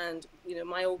address. And, you know,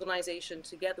 my organization,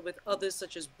 together with others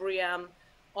such as BRIAM,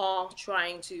 are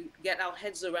trying to get our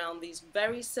heads around these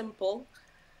very simple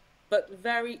but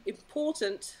very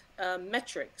important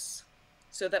metrics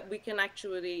so that we can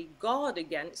actually guard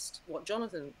against what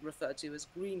Jonathon referred to as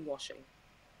greenwashing.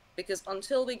 Because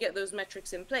until we get those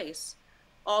metrics in place,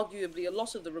 arguably a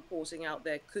lot of the reporting out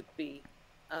there could be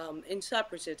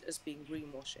interpreted as being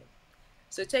greenwashing.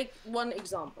 So take one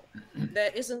example.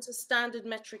 There isn't a standard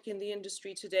metric in the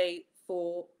industry today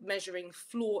for measuring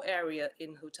floor area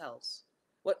in hotels.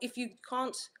 Well, if you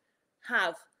can't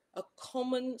have a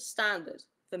common standard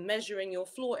for measuring your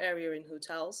floor area in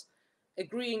hotels,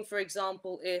 agreeing, for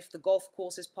example, if the golf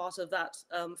course is part of that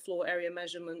floor area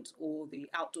measurement, or the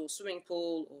outdoor swimming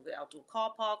pool, or the outdoor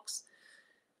car parks,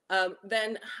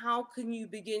 then how can you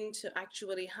begin to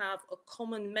actually have a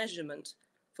common measurement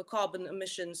for carbon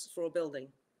emissions for a building?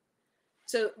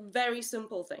 So very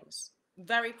simple things,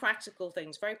 very practical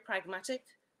things, very pragmatic,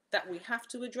 that we have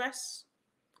to address.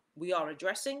 We are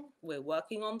addressing, we're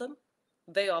working on them.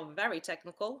 They are very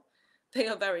technical, they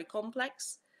are very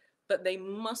complex, but they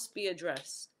must be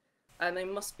addressed. And they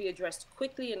must be addressed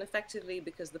quickly and effectively,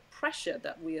 because the pressure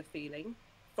that we are feeling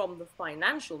from the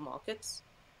financial markets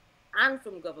and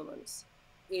from governments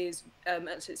is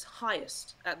at its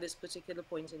highest at this particular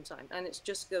point in time. And it's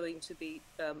just going to be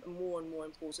more and more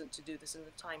important to do this in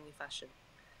a timely fashion.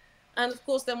 And of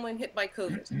course, then we're hit by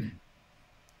COVID.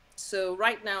 So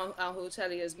right now, our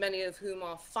hoteliers, many of whom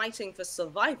are fighting for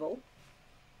survival,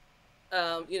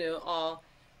 are,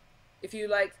 if you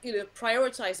like,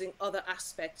 prioritizing other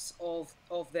aspects of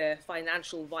their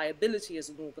financial viability as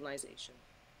an organization.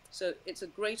 So it's a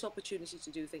great opportunity to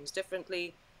do things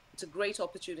differently. It's a great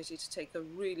opportunity to take a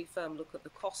really firm look at the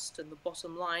cost and the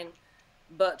bottom line.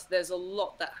 But there's a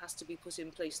lot that has to be put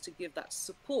in place to give that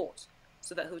support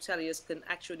so that hoteliers can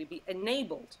actually be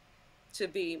enabled to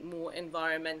be more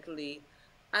environmentally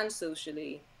and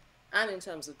socially and in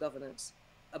terms of governance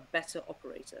a better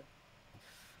operator.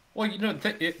 Well,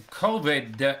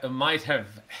 COVID might have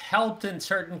helped in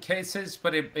certain cases,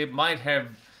 but it might have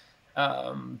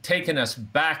taken us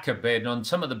back a bit on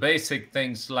some of the basic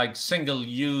things like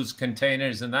single-use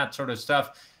containers and that sort of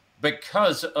stuff.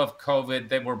 Because of COVID,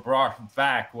 they were brought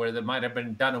back where they might have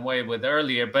been done away with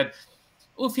earlier. But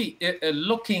Ufi,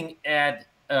 looking at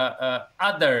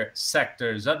other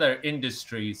sectors, other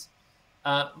industries,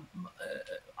 are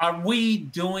we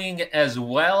doing as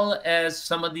well as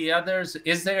some of the others?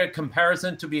 Is there a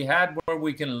comparison to be had where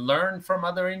we can learn from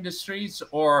other industries,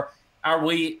 or are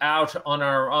we out on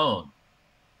our own?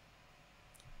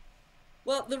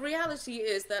 Well, the reality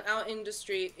is that our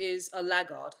industry is a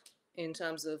laggard in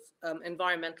terms of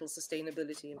environmental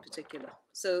sustainability in particular.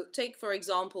 So take, for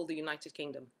example, the United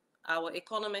Kingdom. Our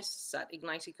economists at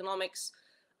Ignite Economics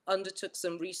undertook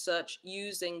some research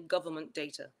using government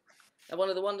data. And one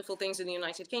of the wonderful things in the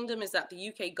United Kingdom is that the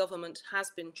UK government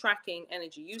has been tracking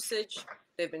energy usage,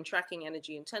 they've been tracking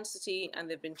energy intensity, and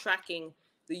they've been tracking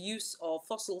the use of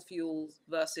fossil fuels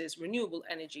versus renewable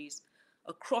energies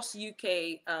across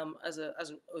UK as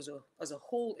a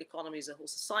whole economy, as a whole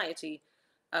society,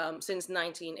 since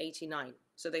 1989.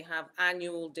 So they have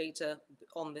annual data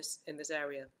on this in this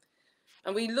area.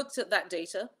 And we looked at that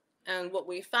data, and what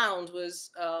we found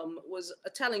was a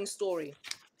telling story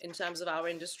in terms of our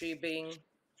industry being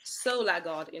so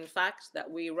laggard, in fact, that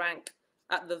we rank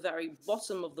at the very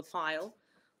bottom of the pile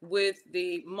with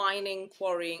the mining,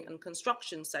 quarrying, and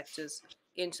construction sectors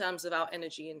in terms of our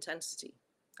energy intensity.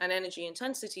 And energy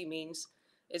intensity means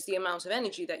it's the amount of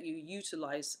energy that you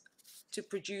utilize to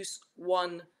produce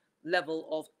one level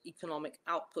of economic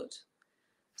output.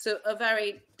 So a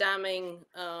very damning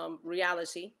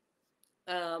reality,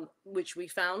 which we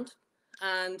found.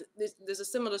 And there's a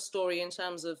similar story in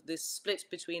terms of this split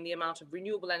between the amount of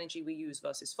renewable energy we use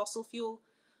versus fossil fuel.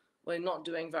 We're not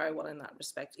doing very well in that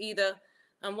respect either.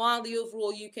 And while the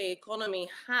overall UK economy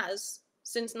has,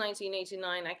 since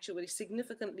 1989, actually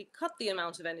significantly cut the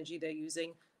amount of energy they're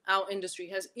using, our industry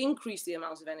has increased the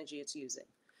amount of energy it's using.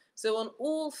 So on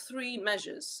all three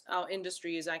measures, our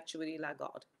industry is actually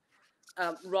laggard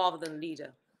rather than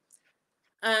leader.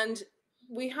 And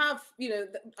we have,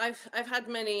 I've had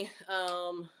many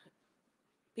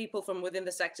people from within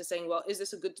the sector saying, well, is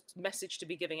this a good message to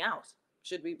be giving out?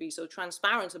 Should we be so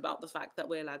transparent about the fact that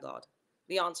we're laggard?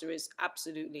 The answer is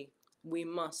absolutely, we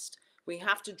must. We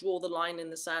have to draw the line in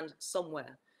the sand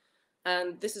somewhere.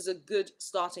 And this is a good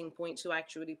starting point to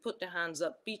actually put their hands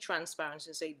up, be transparent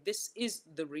and say, this is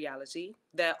the reality.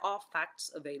 There are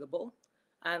facts available,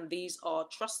 and these are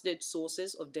trusted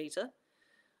sources of data.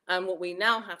 And what we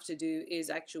now have to do is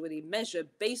actually measure,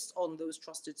 based on those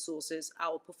trusted sources,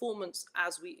 our performance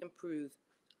as we improve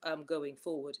going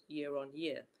forward year on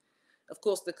year. Of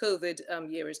course, the COVID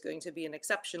year is going to be an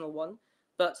exceptional one,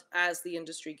 but as the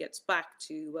industry gets back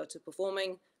to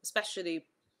performing, especially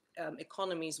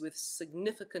economies with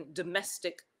significant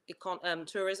domestic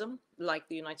tourism, like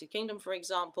the United Kingdom, for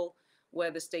example, where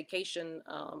the staycation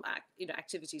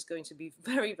activity is going to be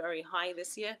very, very high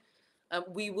this year,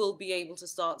 we will be able to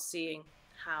start seeing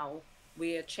how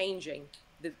we are changing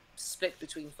the split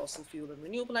between fossil fuel and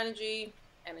renewable energy,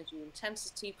 energy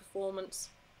intensity performance,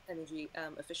 energy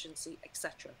efficiency,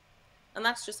 etc. And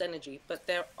that's just energy, but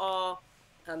there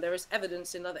is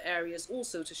evidence in other areas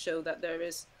also to show that there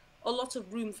is a lot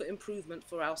of room for improvement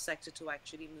for our sector to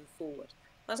actually move forward.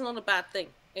 That's not a bad thing.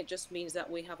 It just means that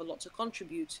we have a lot to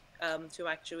contribute to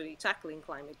actually tackling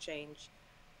climate change,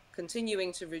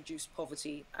 continuing to reduce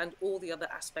poverty, and all the other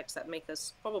aspects that make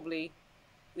us probably,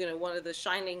 one of the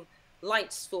shining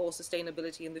lights for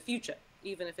sustainability in the future,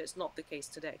 even if it's not the case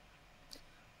today.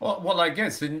 Well, I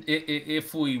guess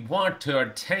if we want to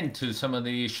attend to some of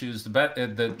the issues,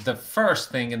 the first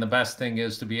thing and the best thing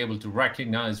is to be able to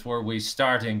recognize where we're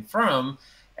starting from,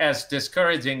 as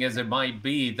discouraging as it might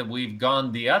be that we've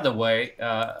gone the other way,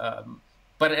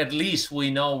 but at least we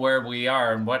know where we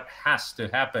are and what has to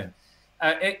happen.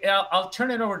 I'll turn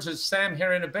it over to Sam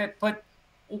here in a bit, but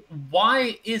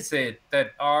why is it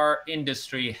that our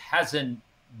industry hasn't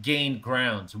gained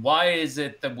grounds? Why is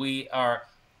it that we are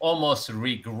almost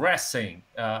regressing?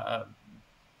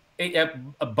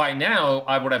 By now,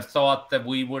 I would have thought that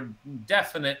we would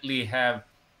definitely have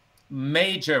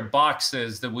major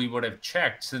boxes that we would have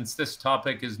checked, since this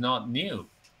topic is not new.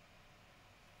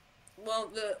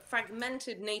 Well, the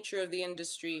fragmented nature of the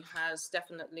industry has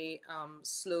definitely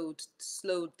slowed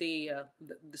the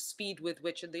speed with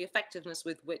which and the effectiveness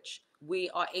with which we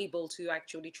are able to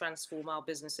actually transform our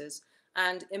businesses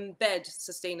and embed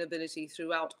sustainability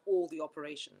throughout all the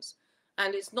operations.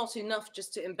 And it's not enough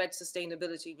just to embed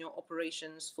sustainability in your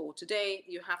operations for today.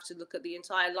 You have to look at the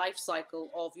entire life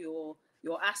cycle of your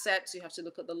assets. You have to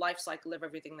look at the life cycle of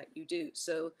everything that you do.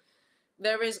 So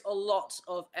there is a lot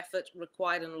of effort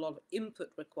required and a lot of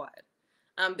input required.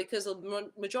 Because the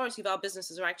majority of our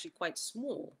businesses are actually quite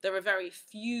small. There are very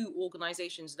few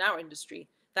organizations in our industry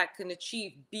that can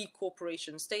achieve B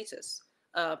Corporation status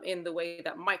in the way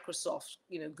that Microsoft,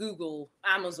 Google,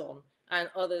 Amazon, and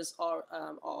others are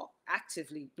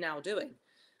actively now doing,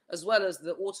 as well as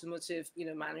the automotive,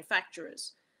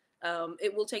 manufacturers.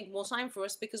 It will take more time for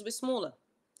us because we're smaller.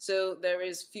 So there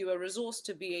is fewer resource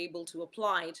to be able to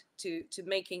apply to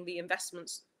making the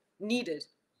investments needed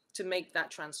to make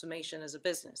that transformation as a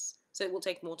business. So it will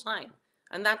take more time.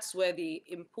 And that's where the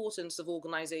importance of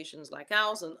organizations like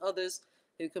ours and others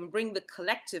who can bring the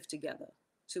collective together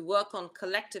to work on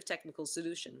collective technical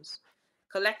solutions,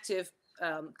 collective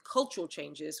cultural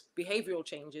changes, behavioral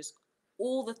changes,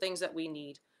 all the things that we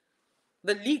need.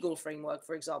 The legal framework,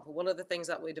 for example, one of the things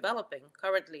that we're developing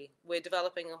currently, we're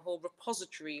developing a whole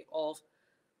repository of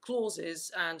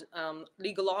clauses and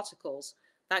legal articles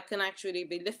that can actually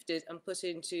be lifted and put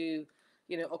into,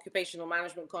 occupational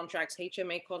management contracts,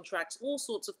 HMA contracts, all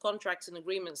sorts of contracts and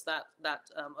agreements that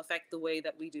affect the way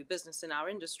that we do business in our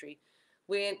industry.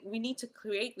 We need to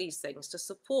create these things to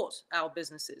support our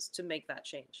businesses to make that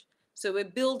change. So we're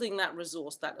building that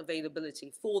resource, that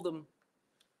availability for them,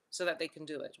 so that they can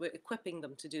do it. We're equipping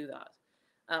them to do that.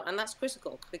 And that's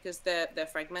critical because they're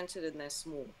fragmented and they're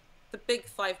small. The big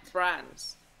 5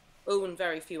 brands own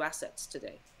very few assets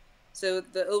today. So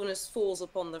the onus falls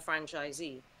upon the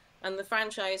franchisee. And the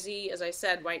franchisee, as I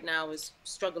said, right now is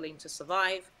struggling to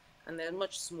survive, and they're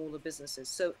much smaller businesses.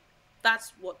 So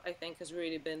that's what I think has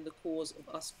really been the cause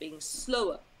of us being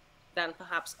slower than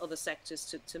perhaps other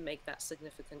sectors to make that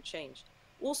significant change.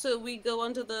 Also, we go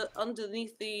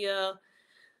underneath the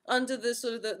under the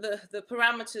sort of the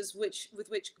parameters with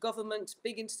which government,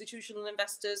 big institutional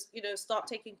investors, start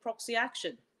taking proxy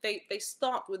action. They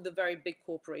start with the very big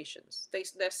corporations.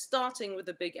 They're starting with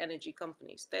the big energy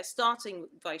companies. They're starting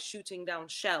by shooting down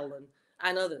Shell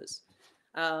and others,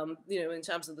 in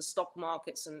terms of the stock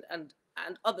markets and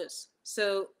others.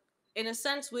 So in a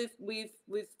sense, we've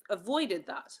avoided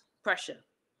that pressure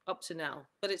up to now,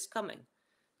 but it's coming.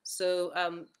 So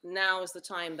now is the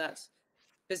time that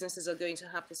businesses are going to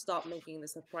have to start making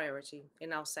this a priority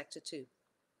in our sector too.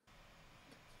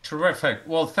 Terrific.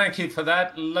 Well, thank you for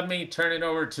that. Let me turn it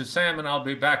over to Sam, and I'll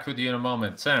be back with you in a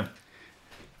moment. Sam.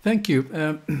 Thank you.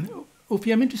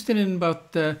 Ufi, I'm interested in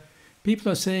about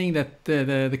people are saying that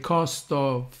the cost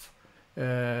of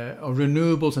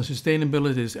renewables and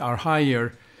sustainability are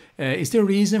higher. Is there a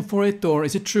reason for it, or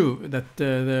is it true that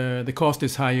the cost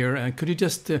is higher? And could you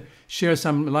just share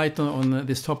some light on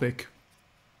this topic?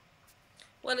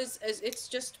 Well, it's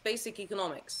just basic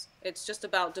economics. It's just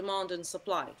about demand and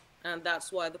supply. And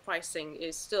that's why the pricing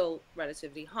is still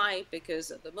relatively high,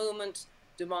 because at the moment,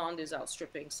 demand is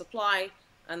outstripping supply,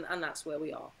 and that's where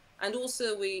we are. And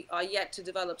also, we are yet to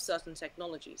develop certain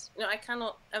technologies. I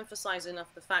cannot emphasize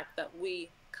enough the fact that we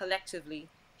collectively,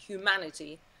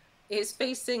 humanity, is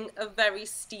facing a very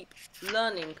steep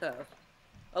learning curve.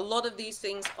 A lot of these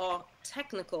things are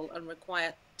technical and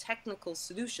require technical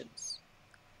solutions.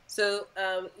 So,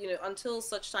 until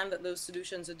such time that those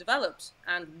solutions are developed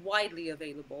and widely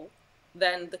available,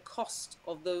 then the cost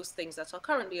of those things that are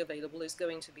currently available is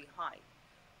going to be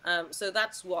high. So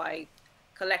that's why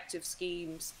collective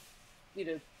schemes,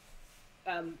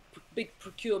 big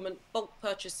procurement, bulk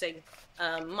purchasing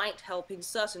might help in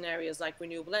certain areas like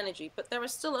renewable energy, but there are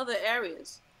still other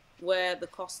areas where the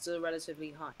costs are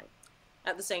relatively high.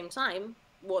 At the same time,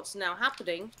 what's now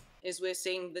happening is we're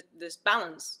seeing this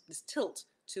balance, this tilt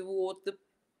toward the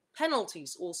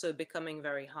penalties also becoming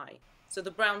very high. So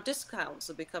the brown discounts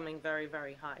are becoming very,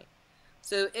 very high.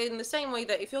 So in the same way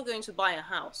that if you're going to buy a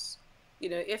house,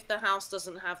 if the house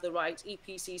doesn't have the right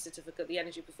EPC certificate, the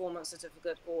energy performance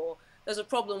certificate, or there's a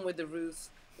problem with the roof,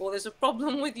 or there's a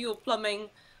problem with your plumbing,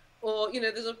 or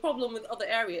there's a problem with other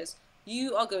areas,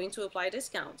 you are going to apply a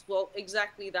discount. Well,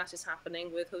 exactly that is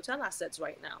happening with hotel assets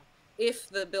right now. If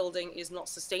the building is not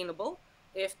sustainable,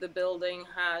 if the building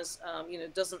has,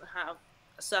 doesn't have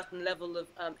a certain level of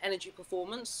energy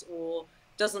performance, or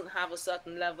doesn't have a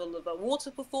certain level of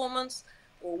water performance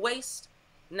or waste.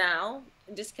 Now,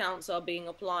 discounts are being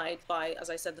applied by, as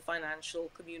I said, the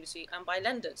financial community and by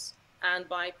lenders and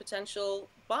by potential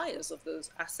buyers of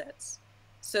those assets.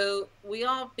 So we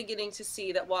are beginning to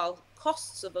see that while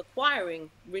costs of acquiring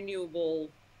renewable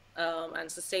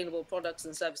and sustainable products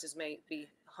and services may be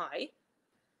high,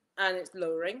 and it's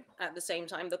lowering, at the same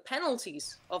time, the penalties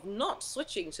of not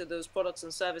switching to those products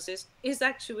and services is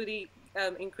actually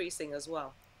increasing as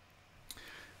well.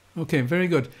 Okay, very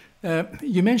good.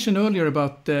 You mentioned earlier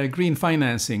about green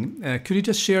financing. Could you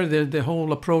just share the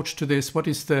whole approach to this? What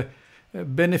is the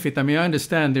benefit? I mean, I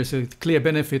understand there's a clear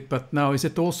benefit, but now is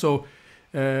it also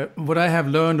what I have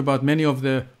learned about many of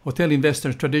the hotel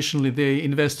investors, traditionally they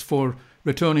invest for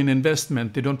return in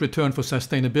investment. They don't return for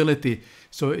sustainability.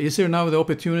 So is there now the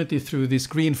opportunity through this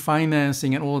green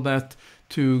financing and all that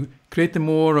to create a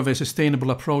more of a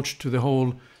sustainable approach to the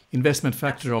whole investment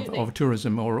factor of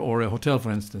tourism or a hotel,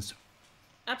 for instance?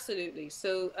 Absolutely.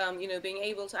 So, you know, being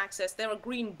able to access, there are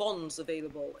green bonds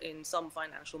available in some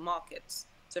financial markets.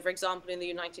 So, for example, in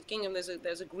the United Kingdom,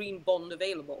 there's a green bond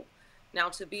available. Now,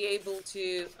 to be able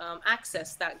to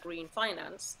access that green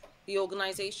finance, the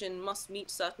organization must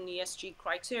meet certain ESG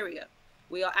criteria.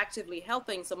 We are actively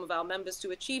helping some of our members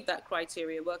to achieve that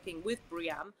criteria, working with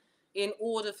BRIAM, in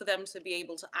order for them to be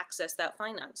able to access that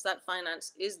finance. That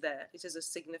finance is there. It is a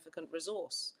significant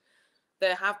resource.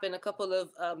 There have been a couple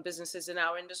of businesses in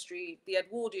our industry, the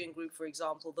Edwardian Group, for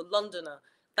example, the Londoner,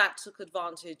 that took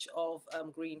advantage of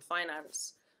green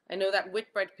finance. I know that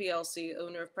Whitbread PLC,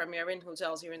 owner of Premier Inn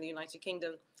Hotels here in the United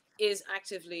Kingdom, is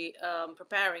actively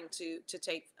preparing to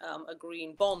take a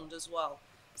green bond as well.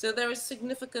 So there is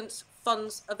significant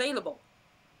funds available.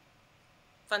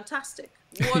 Fantastic.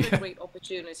 What a great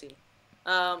opportunity.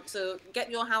 So get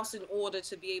your house in order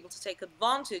to be able to take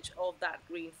advantage of that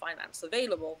green finance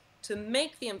available, to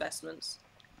make the investments,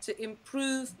 to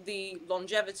improve the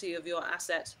longevity of your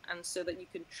asset, and so that you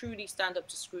can truly stand up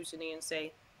to scrutiny and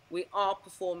say, we are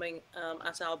performing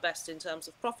at our best in terms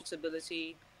of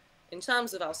profitability, in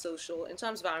terms of our social, in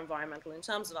terms of our environmental, in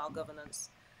terms of our governance,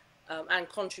 and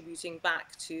contributing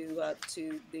back to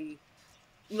the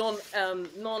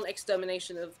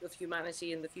non-extermination of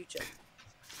humanity in the future.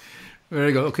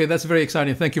 Very good. Okay, that's very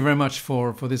exciting. Thank you very much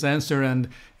for this answer. And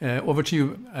over to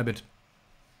you, Abid.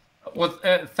 Well,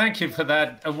 thank you for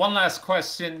that. One last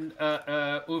question,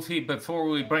 Ufi, before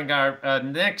we bring our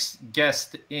next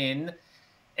guest in.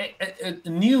 A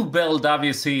new build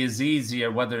obviously is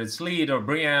easier, whether it's LEED or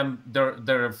BRIAM. There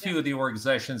are a few of the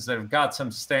organizations that have got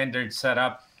some standards set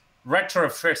up.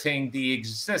 Retrofitting the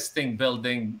existing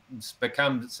buildings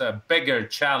becomes a bigger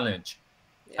challenge.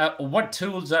 What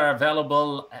tools are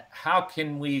available? How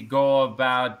can we go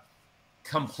about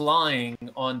complying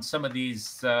on some of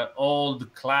these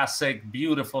old, classic,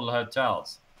 beautiful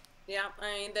hotels? Yeah,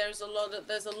 I mean, there's a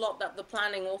lot that the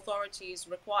planning authorities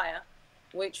require,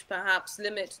 which perhaps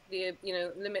limit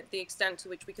the extent to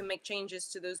which we can make changes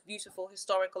to those beautiful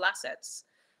historical assets.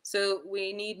 So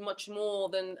we need much more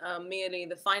than merely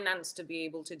the finance to be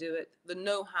able to do it, the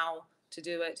know-how to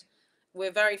do it.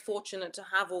 We're very fortunate to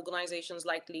have organizations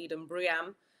like LEED and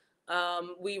BRIAM.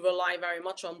 We rely very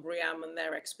much on BRIAM and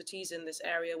their expertise in this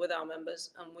area with our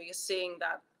members, and we are seeing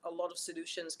that a lot of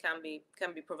solutions can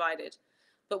be provided.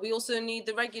 But we also need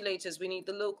the regulators, we need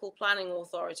the local planning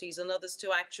authorities and others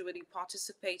to actually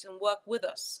participate and work with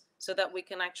us so that we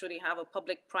can actually have a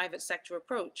public-private sector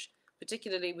approach,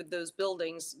 particularly with those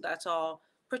buildings that are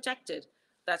protected,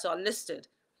 that are listed,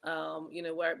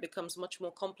 where it becomes much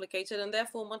more complicated and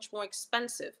therefore much more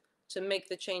expensive to make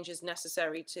the changes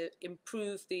necessary to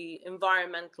improve the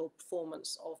environmental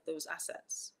performance of those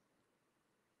assets.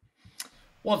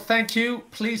 Well, thank you.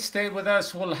 Please stay with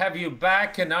us. We'll have you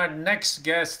back. And our next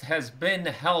guest has been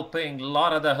helping a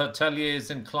lot of the hoteliers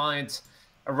and clients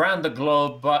around the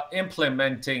globe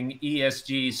implementing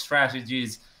ESG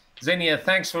strategies. Xenia,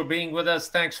 thanks for being with us.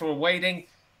 Thanks for waiting.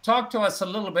 Talk to us a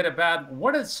little bit about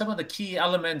what are some of the key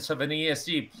elements of an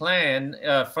ESG plan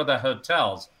for the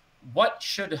hotels. What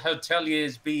should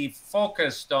hoteliers be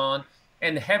focused on?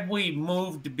 And have we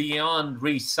moved beyond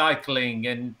recycling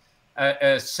and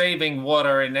saving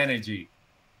water and energy?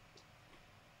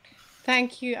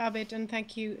 Thank you, Abid, and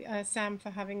thank you, Sam, for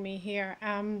having me here.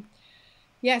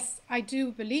 Yes, I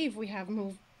do believe we have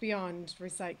moved beyond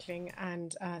recycling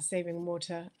and saving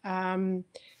water.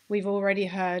 We've already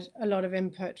heard a lot of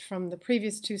input from the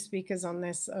previous two speakers on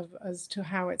this as to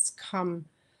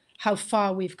how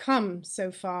far we've come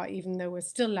so far, even though we're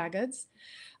still laggards.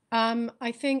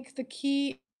 I think the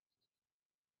key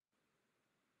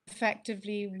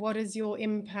effectively, what is your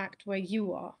impact where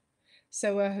you are?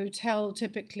 So a hotel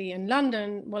typically in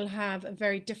London will have a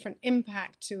very different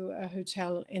impact to a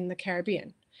hotel in the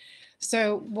Caribbean.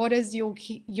 So what is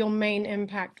your main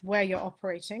impact where you're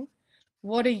operating?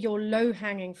 What are your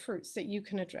low-hanging fruits that you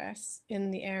can address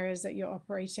in the areas that you're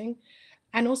operating?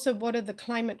 And also, what are the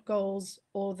climate goals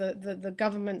or the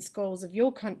government's goals of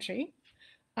your country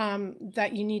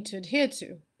that you need to adhere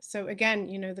to? So again,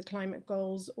 you know, the climate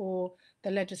goals or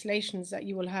the legislations that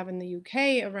you will have in the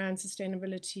UK around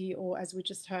sustainability, or as we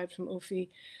just heard from Ufi,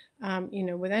 you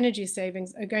know, with energy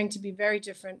savings, are going to be very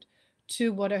different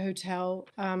to what a hotel,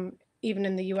 even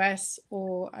in the US,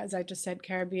 or as I just said,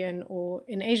 Caribbean or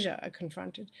in Asia, are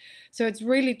confronted. So it's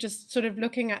really just sort of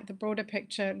looking at the broader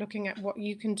picture, looking at what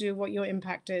you can do, what your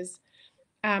impact is,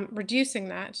 reducing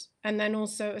that, and then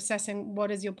also assessing what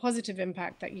is your positive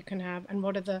impact that you can have, and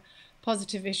what are the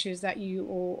positive issues that you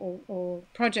or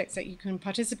projects that you can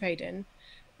participate in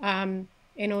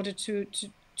order to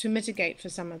mitigate for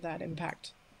some of that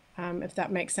impact, if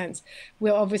that makes sense.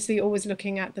 We're obviously always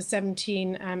looking at the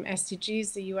 17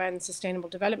 SDGs, the UN Sustainable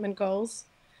Development Goals,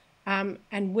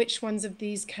 and which ones of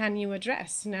these can you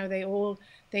address? Now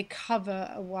they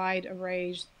cover a wide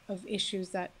array of issues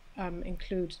that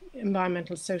include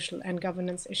environmental, social, and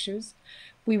governance issues.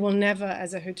 We will never,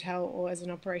 as a hotel or as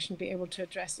an operation, be able to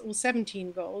address all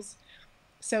 17 goals.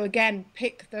 So again,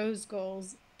 pick those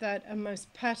goals that are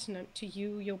most pertinent to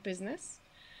you, your business,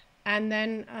 and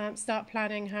then start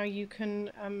planning how you can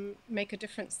make a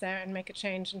difference there and make a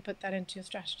change and put that into your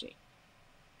strategy.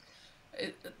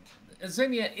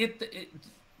 Xenia,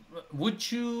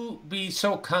 would you be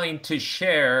so kind to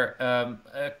share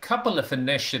a couple of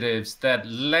initiatives that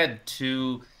led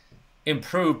to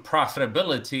improved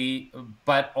profitability,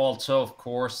 but also, of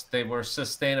course, they were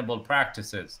sustainable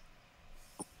practices?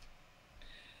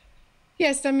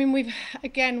 Yes, I mean, we've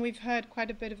heard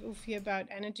quite a bit of Ufi about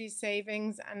energy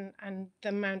savings and the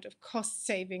amount of cost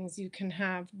savings you can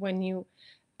have when you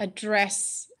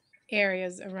address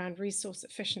areas around resource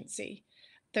efficiency.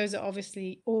 Those are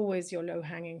obviously always your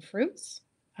low-hanging fruits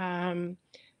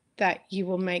that you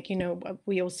will make. You know,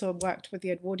 we also worked with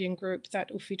the Edwardian group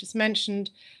that Ufi just mentioned,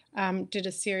 did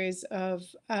a series of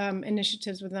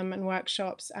initiatives with them and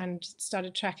workshops, and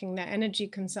started tracking their energy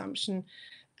consumption.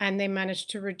 And they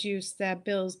managed to reduce their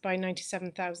bills by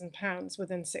 £97,000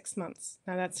 within 6 months.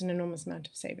 Now, that's an enormous amount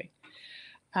of saving.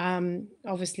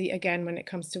 Obviously, again, when it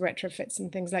comes to retrofits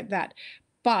and things like that.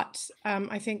 But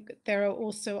I think there are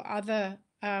also other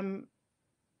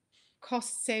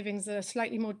cost savings that are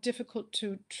slightly more difficult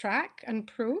to track and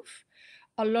prove.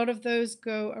 A lot of those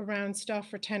go around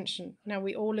staff retention. Now,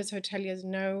 we all as hoteliers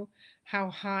know how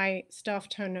high staff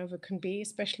turnover can be,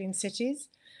 especially in cities.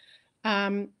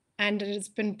 And it has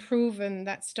been proven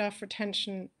that staff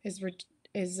retention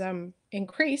is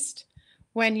increased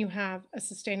when you have a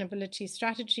sustainability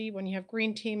strategy, when you have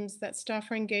green teams that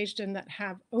staff are engaged in, that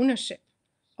have ownership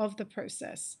of the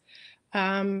process,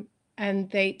 and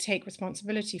they take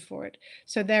responsibility for it.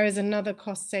 So there is another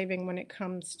cost saving when it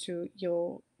comes to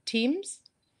your teams.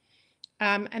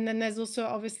 And then there's also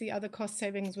obviously other cost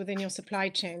savings within your supply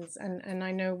chains. And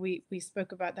I know we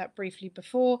spoke about that briefly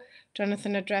before.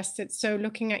 Jonathon addressed it. So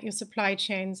looking at your supply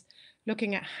chains,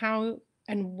 looking at how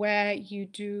and where you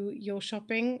do your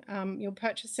shopping, your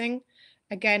purchasing.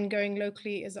 Again, going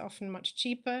locally is often much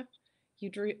cheaper. You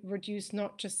reduce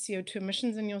not just CO2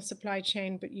 emissions in your supply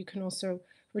chain, but you can also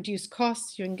reduce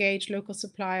costs. You engage local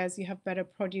suppliers, you have better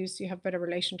produce, you have better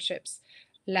relationships,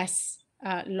 less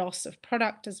loss of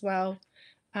product as well.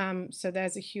 So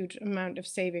there's a huge amount of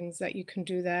savings that you can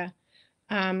do there.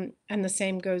 And the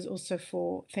same goes also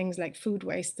for things like food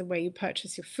waste, the way you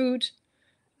purchase your food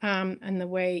and the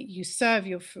way you serve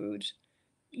your food.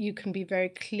 You can be very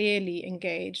clearly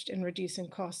engaged in reducing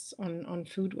costs on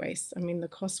food waste. I mean, the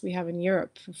costs we have in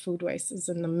Europe for food waste is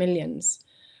in the millions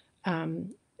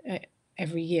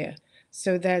every year.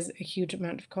 So there's a huge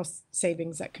amount of cost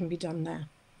savings that can be done there.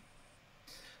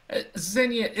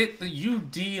 Xenia, you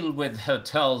deal with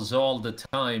hotels all the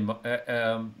time.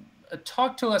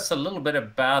 Talk to us a little bit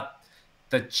about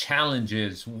the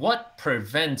challenges. What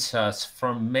prevents us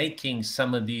from making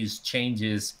some of these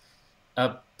changes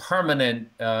permanent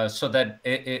so that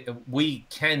we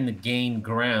can gain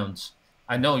grounds?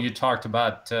 I know you talked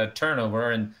about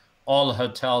turnover, and all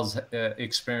hotels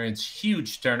experience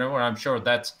huge turnover. I'm sure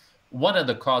that's one of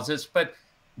the causes, but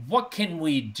what can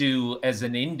we do as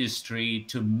an industry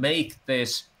to make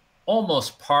this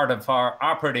almost part of our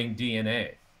operating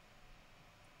DNA?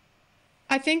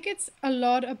 I think it's a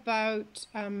lot about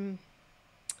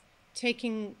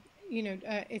taking,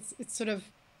 it's sort of,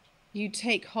 you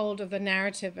take hold of the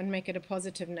narrative and make it a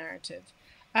positive narrative.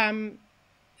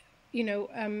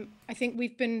 I think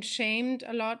we've been shamed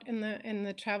a lot in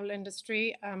the travel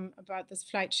industry about this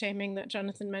flight shaming that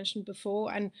Jonathon mentioned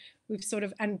before, and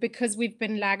because we've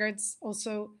been laggards,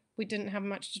 also we didn't have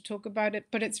much to talk about it.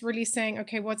 But it's really saying,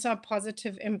 okay, what's our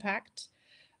positive impact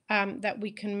that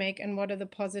we can make, and what are the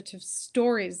positive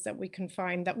stories that we can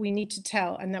find that we need to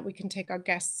tell, and that we can take our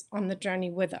guests on the journey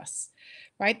with us,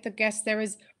 right? There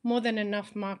is more than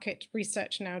enough market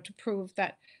research now to prove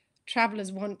that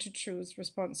travelers want to choose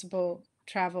responsible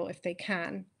travel if they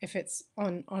can, if it's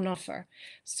on offer.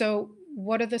 So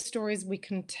what are the stories we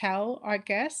can tell our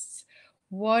guests?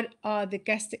 What are the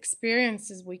guest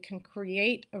experiences we can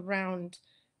create around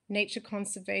nature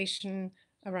conservation,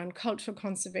 around cultural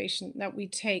conservation, that we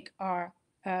take our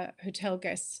hotel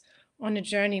guests on a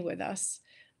journey with us?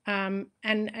 And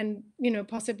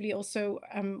possibly also,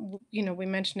 we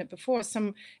mentioned it before,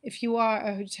 if you are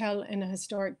a hotel in a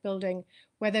historic building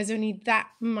where there's only that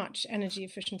much energy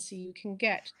efficiency you can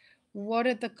get, what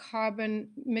are the carbon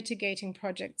mitigating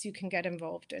projects you can get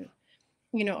involved in?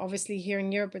 Obviously here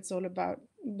in Europe, it's all about,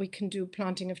 we can do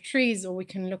planting of trees, or we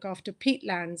can look after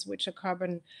peatlands, which are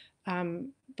carbon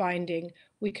binding.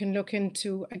 We can look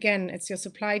into, again, it's your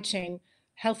supply chain.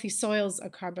 Healthy soils are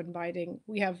carbon binding.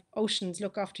 We have oceans,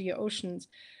 look after your oceans.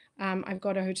 I've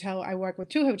got a hotel, I work with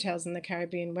 2 hotels in the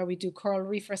Caribbean where we do coral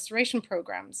reef restoration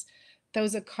programs.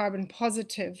 Those are carbon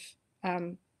positive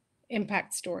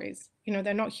impact stories.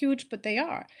 They're not huge, but they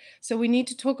are. So we need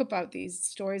to talk about these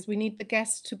stories. We need the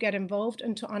guests to get involved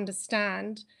and to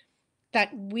understand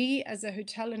that we as a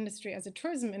hotel industry, as a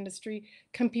tourism industry,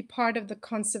 can be part of the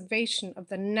conservation, of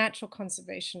the natural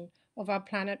conservation of our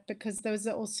planet, because those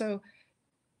are also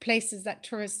places that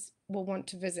tourists will want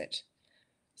to visit.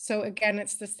 So again,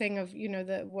 it's this thing of,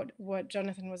 what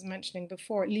Jonathon was mentioning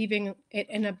before, leaving it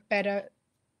in a better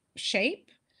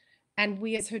shape. And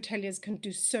we as hoteliers can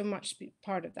do so much to be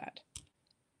part of that.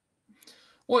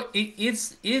 Well,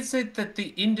 is it that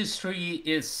the industry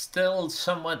is still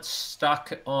somewhat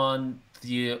stuck on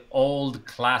the old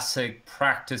classic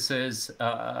practices,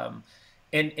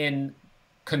 and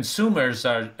consumers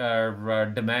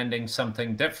are demanding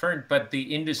something different, but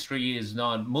the industry is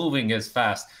not moving as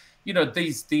fast?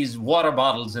 These water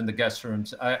bottles in the guest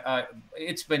rooms,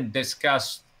 it's been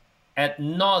discussed ad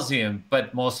nauseum,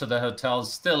 but most of the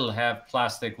hotels still have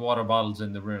plastic water bottles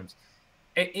in the rooms.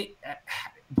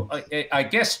 I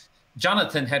guess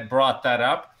Jonathon had brought that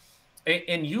up,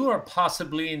 and you are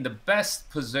possibly in the best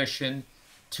position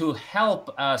to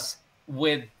help us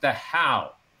with the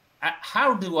how.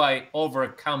 How do I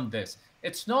overcome this?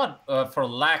 It's not for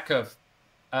lack of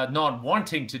not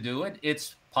wanting to do it.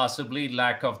 It's possibly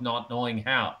lack of not knowing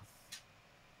how.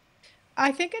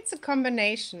 I think it's a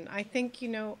combination. I think, we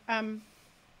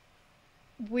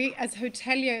as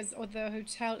hoteliers, or the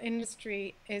hotel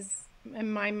industry, is, in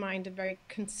my mind, a very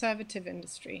conservative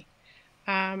industry.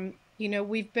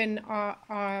 We've been,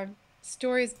 our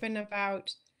story has been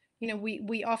about,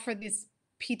 we offer this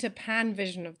Peter Pan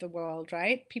vision of the world,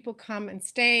 right? People come and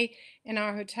stay in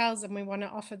our hotels, and we want to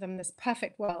offer them this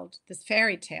perfect world, this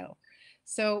fairy tale.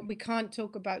 So we can't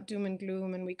talk about doom and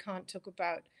gloom, and we can't talk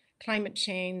about climate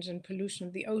change and pollution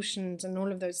of the oceans and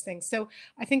all of those things. So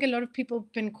I think a lot of people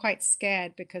have been quite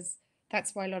scared, because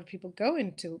that's why a lot of people go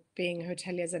into being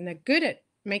hoteliers, and they're good at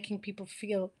making people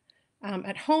feel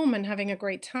at home and having a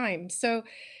great time. So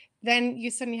then you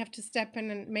suddenly have to step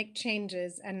in and make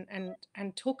changes and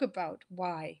talk about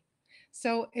why.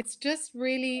 So it's just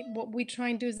really, what we try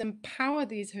and do is empower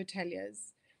these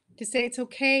hoteliers to say, it's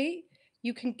okay,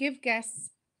 you can give guests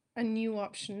a new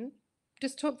option,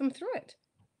 just talk them through it.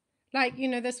 Like,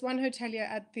 this one hotelier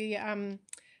at the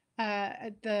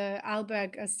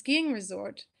Arlberg skiing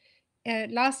resort,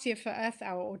 last year for Earth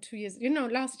Hour, or 2 years,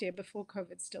 last year before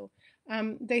COVID still,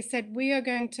 they said, we are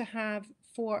going to have,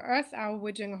 for Earth Hour,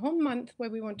 we're doing a whole month where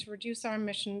we want to reduce our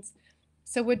emissions.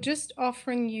 So we're just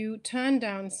offering you turn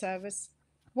down service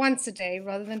once a day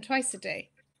rather than twice a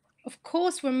day. Of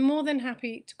course, we're more than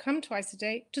happy to come twice a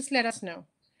day. Just let us know.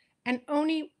 And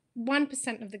only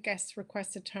 1% of the guests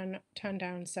request a turn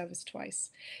down service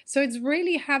twice. So it's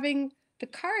really having the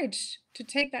courage to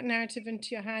take that narrative into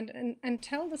your hand and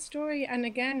tell the story. And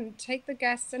again, take the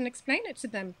guests and explain it to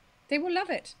them. They will love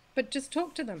it, but just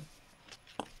talk to them.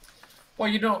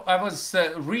 Well, I was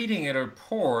reading a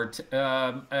report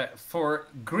for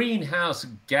greenhouse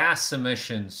gas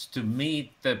emissions to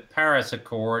meet the Paris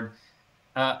Accord.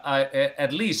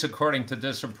 At least according to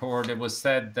this report, it was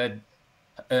said that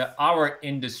our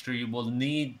industry will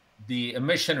need the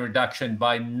emission reduction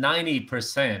by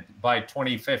 90% by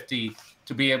 2050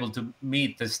 to be able to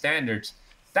meet the standards.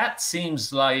 That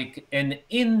seems like an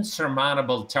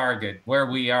insurmountable target where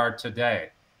we are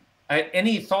today.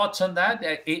 Any thoughts on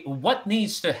that? What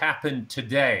needs to happen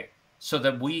today so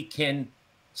that we can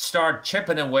start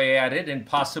chipping away at it, and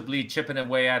possibly chipping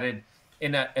away at it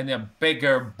in a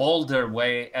bigger, bolder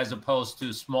way, as opposed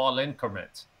to small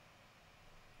increments?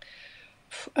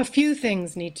 A few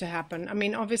things need to happen. I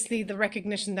mean, obviously, the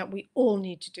recognition that we all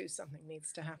need to do something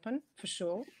needs to happen, for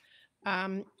sure.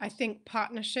 I think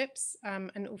partnerships,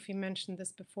 and Ufi mentioned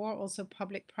this before, also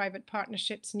public-private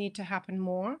partnerships need to happen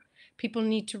more. People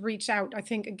need to reach out. I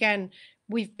think, again,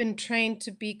 we've been trained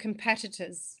to be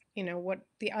competitors. You know, what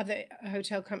the other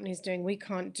hotel companies doing, we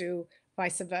can't do,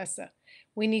 vice versa.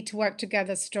 We need to work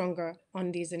together stronger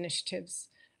on these initiatives,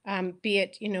 be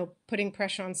it, you know, putting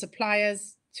pressure on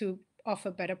suppliers to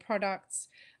offer better products,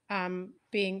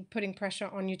 putting pressure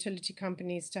on utility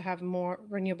companies to have more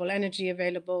renewable energy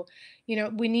available. You know,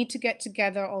 we need to get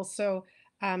together also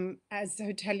as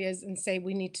hoteliers and say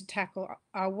we need to tackle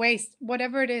our waste,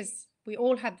 whatever it is. We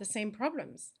all have the same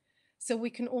problems, so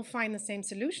we can all find the same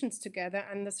solutions together.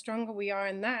 And the stronger we are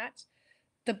in that,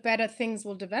 the better things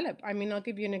will develop. I mean, I'll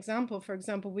give you an example. For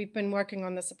example, we've been working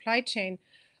on the supply chain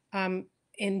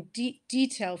in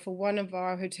detail for one of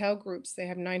our hotel groups. They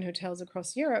have 9 hotels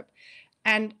across Europe,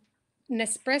 and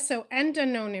Nespresso and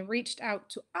Danone reached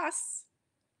out to us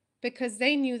because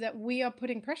they knew that we are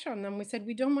putting pressure on them. We said,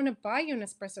 we don't want to buy your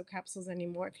Nespresso capsules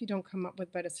anymore if you don't come up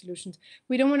with better solutions.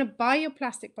 We don't want to buy your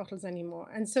plastic bottles anymore.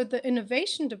 And so the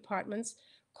innovation departments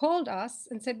called us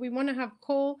and said, we want to have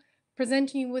call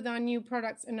presenting you with our new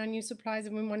products and our new supplies,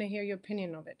 and we want to hear your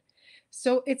opinion of it.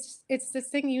 So it's this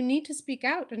thing, you need to speak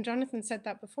out. And Jonathon said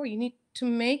that before. You need to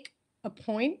make a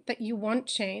point that you want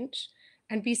change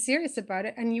and be serious about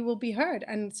it, and you will be heard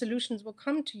and solutions will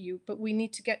come to you. But we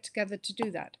need to get together to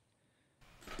do that.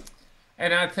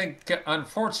 And I think,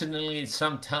 unfortunately,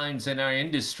 sometimes in our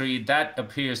industry, that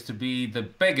appears to be the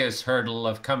biggest hurdle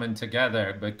of coming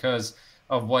together, because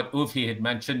of what Ufi had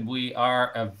mentioned. We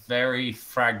are a very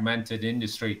fragmented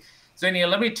industry. Xenia,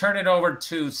 let me turn it over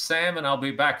to Sam, and I'll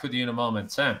be back with you in a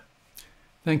moment. Sam.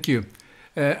 Thank you.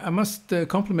 I must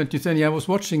compliment you, Xenia. I was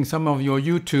watching some of your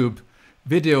YouTube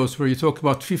videos where you talk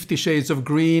about 50 shades of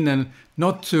green, and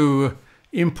not to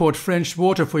import French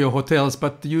water for your hotels,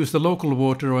 but to use the local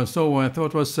water and so on. I thought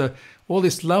it was all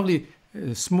these lovely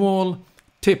small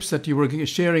tips that you were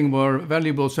sharing were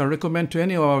valuable. So I recommend to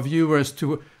any of our viewers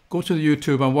to go to the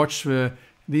YouTube and watch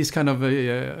these kind of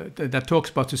that talks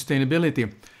about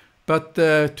sustainability. But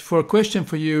for a question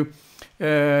for you,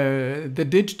 the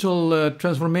digital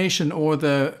transformation or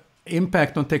the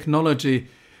impact on technology,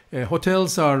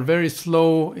 hotels are very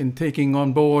slow in taking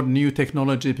on board new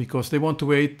technology because they want to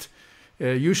wait.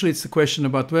 Usually it's a question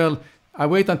about, well, I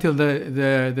wait until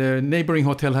the neighboring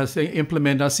hotel has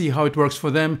implemented, I'll see how it works for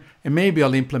them, and maybe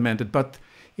I'll implement it. But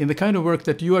in the kind of work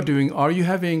that you are doing, are you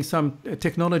having some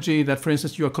technology that, for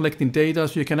instance, you are collecting data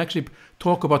so you can actually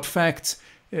talk about facts,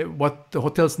 what the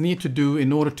hotels need to do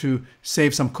in order to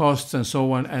save some costs and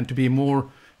so on, and to be more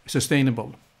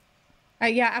sustainable?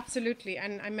 Yeah, absolutely.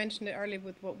 And I mentioned it earlier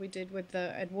with what we did with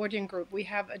the Edwardian Group. We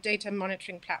have a data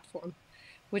monitoring platform,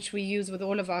 which we use with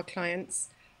all of our clients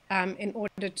in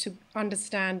order to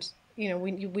understand, you know,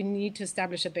 we need to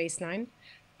establish a baseline.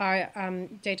 Our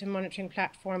data monitoring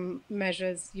platform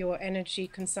measures your energy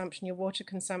consumption, your water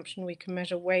consumption. We can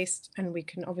measure waste, and we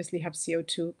can obviously have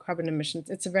CO2 carbon emissions.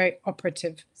 It's a very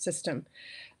operative system,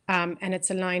 and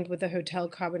it's aligned with the Hotel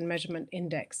Carbon Measurement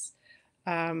Index,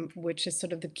 which is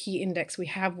sort of the key index we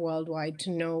have worldwide to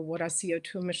know what our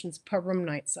CO2 emissions per room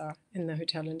nights are in the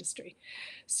hotel industry.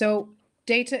 So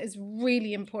data is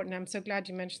really important. I'm so glad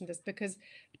you mentioned this, because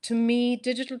to me,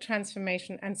 digital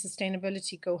transformation and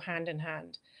sustainability go hand in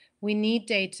hand. We need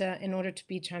data in order to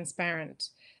be transparent.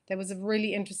 There was a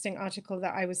really interesting article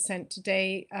that I was sent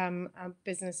today,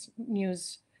 Business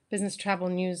Travel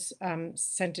News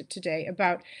sent it today,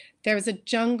 about there is a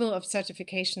jungle of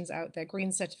certifications out there,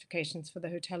 green certifications for the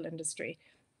hotel industry,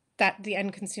 that the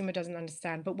end consumer doesn't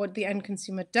understand. But what the end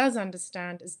consumer does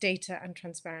understand is data and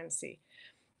transparency.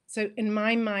 So in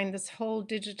my mind, this whole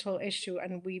digital issue,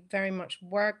 and we very much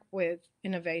work with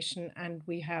innovation, and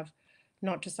we have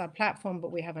not just our platform,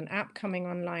 but we have an app coming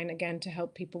online again to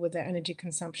help people with their energy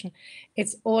consumption.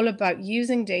 It's all about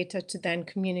using data to then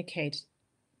communicate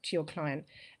to your client.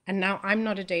 And now I'm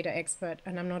not a data expert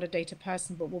and I'm not a data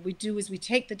person, but what we do is we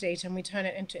take the data and we turn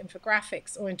it into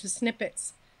infographics or into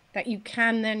snippets that you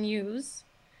can then use.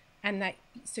 And that,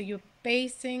 so you're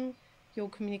basing your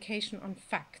communication on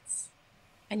facts,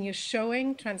 and you're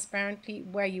showing transparently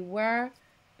where you were,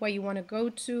 where you want to go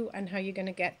to, and how you're going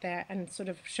to get there, and sort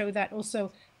of show that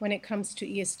also when it comes to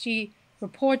ESG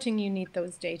reporting, you need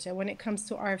those data. When it comes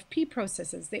to RFP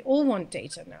processes, they all want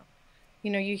data now.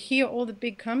 You know, you hear all the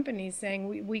big companies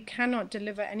saying we cannot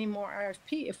deliver any more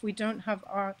RFP if we don't have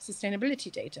our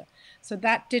sustainability data. So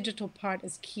that digital part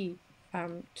is key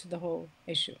to the whole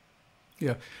issue.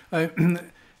 Yeah. A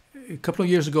couple of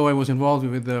years ago, I was involved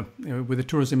with the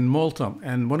tourism in Malta,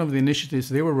 and one of the initiatives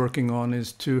they were working on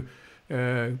is to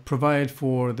provide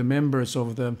for the members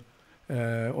of the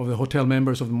hotel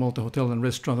members of the Malta Hotel and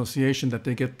Restaurant Association that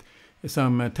they get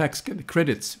some tax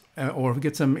credits or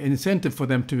get some incentive for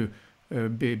them to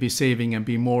be saving and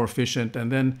be more efficient,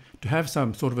 and then to have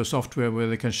some sort of a software where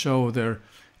they can show their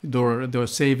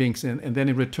savings, and then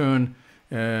in return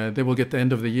they will get at the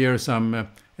end of the year some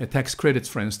tax credits,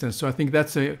 for instance. So I think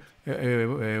that's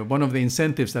one of the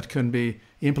incentives that can be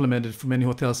implemented for many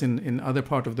hotels in other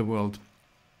part of the world.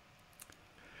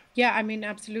 Yeah, I mean,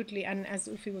 absolutely. And as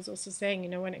Ufi was also saying, you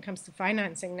know, when it comes to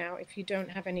financing now, if you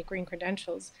don't have any green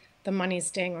credentials, the money is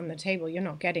staying on the table. You're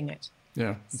not getting it.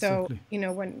 Yeah. So, exactly. you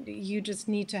know, when you just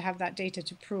need to have that data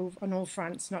to prove on all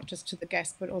fronts, not just to the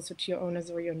guest, but also to your owners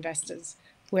or your investors,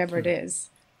 whoever it is,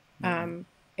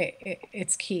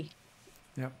 it's key.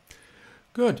 Yeah.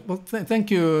 Good. Well,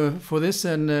 thank you for this.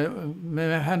 And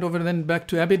may I hand over then back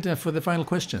to Abid for the final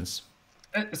questions?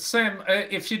 Sam,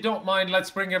 if you don't mind,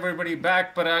 let's bring everybody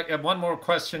back. But I have one more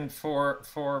question for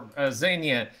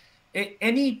Xenia.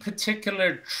 Any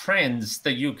particular trends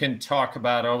that you can talk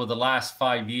about over the last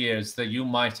 5 years that you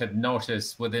might have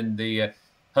noticed within the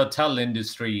hotel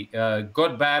industry,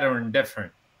 good, bad, or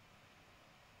indifferent?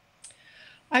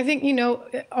 I think, you know,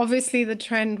 obviously the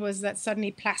trend was that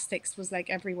suddenly plastics was like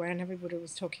everywhere, and everybody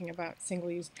was talking about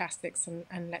single-use plastics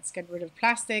and let's get rid of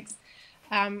plastics.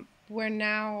 We're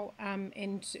now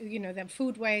into, you know, the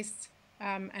food waste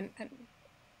and,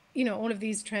 you know, all of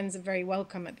these trends are very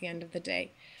welcome at the end of the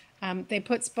day. They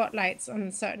put spotlights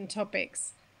on certain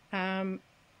topics.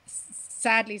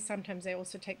 Sadly, sometimes they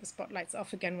also take the spotlights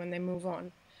off again when they move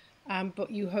on.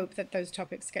 But you hope that those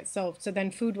topics get solved. So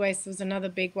then food waste was another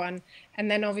big one.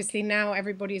 And then obviously now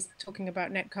everybody's talking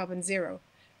about net carbon zero,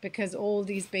 because all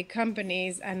these big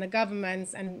companies and the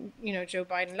governments and, you know, Joe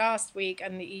Biden last week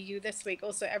and the EU this week,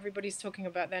 also everybody's talking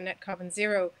about their net carbon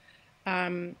zero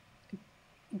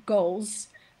goals.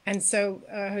 And so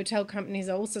hotel companies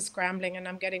are also scrambling, and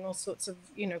I'm getting all sorts of,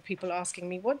 you know, people asking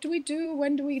me, what do we do?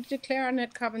 When do we declare our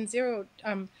net carbon zero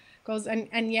goals?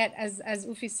 And yet, as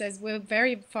Ufi says, we're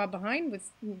very far behind with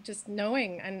just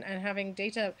knowing and having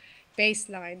data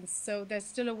baselines. So there's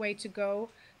still a way to go.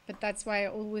 But that's why I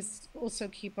always also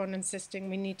keep on insisting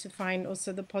we need to find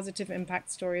also the positive impact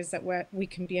stories that we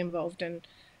can be involved in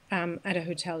at a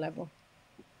hotel level.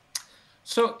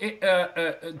 So,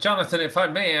 Jonathon, if I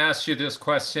may ask you this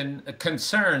question,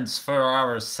 concerns for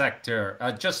our sector,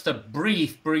 just a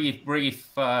brief point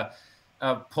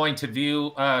of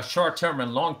view, short-term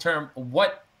and long-term,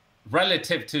 what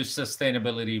relative to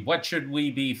sustainability, what should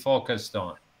we be focused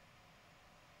on?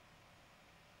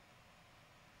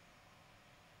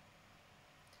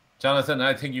 Jonathon,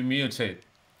 I think you're muted.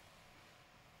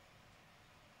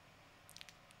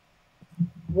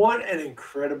 What an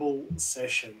incredible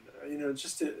session! You know,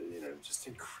 just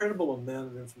incredible amount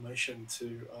of information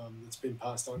that's been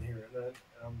passed on here, and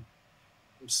I'm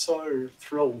so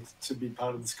thrilled to be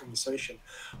part of this conversation.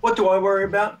 What do I worry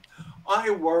about?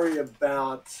 I worry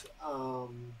about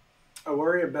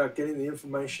getting the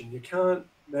information. You can't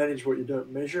manage what you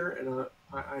don't measure, and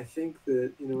I think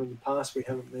that, you know, in the past we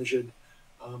haven't measured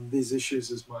these issues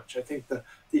as much. I think that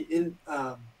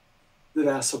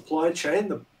our supply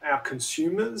chain, our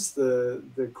consumers, the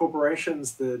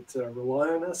corporations that rely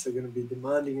on us are going to be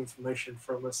demanding information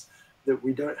from us that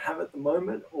we don't have at the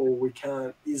moment, or we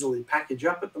can't easily package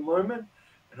up at the moment.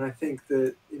 And I think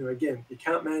that, you know, again, you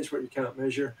can't manage what you can't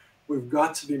measure. We've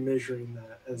got to be measuring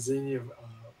that, as Xenia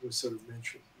was sort of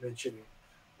mentioning,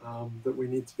 that we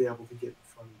need to be able to get in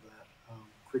front of that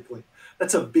quickly.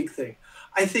 That's a big thing.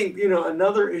 I think, you know,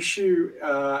 another issue,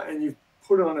 and you've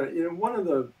put on it, you know, one of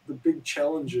the big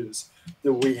challenges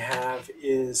that we have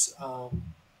is,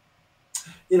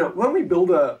 you know, when we build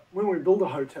a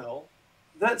hotel,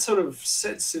 that sort of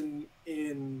sets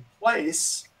in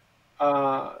place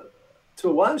to a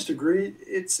large degree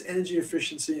its energy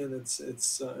efficiency and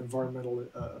its environmental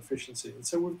efficiency. And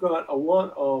so we've got a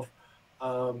lot of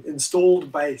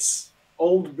installed base,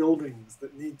 old buildings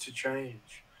that need to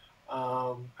change,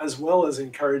 as well as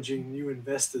encouraging new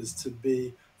investors to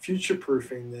be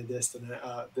future-proofing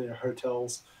their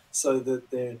hotels so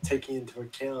that they're taking into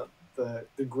account the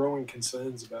growing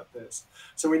concerns about this.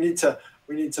 So we need to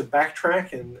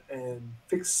backtrack and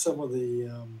fix some of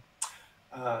the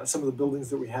buildings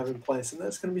that we have in place, and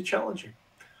that's going to be challenging.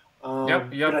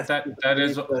 Yep. That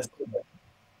is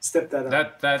step that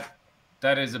up.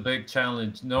 That is a big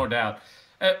challenge, no doubt.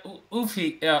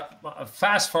 Ufi,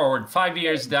 fast forward 5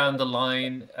 years down the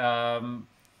line,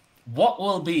 what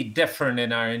will be different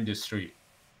in our industry?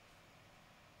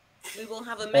 We will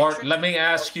have a metric. Or let me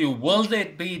ask you, will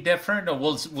it be different, or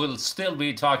we'll still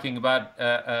be talking about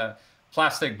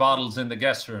plastic bottles in the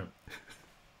guest room?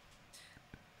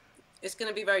 It's going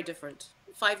to be very different.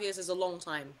 5 years is a long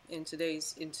time in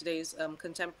today's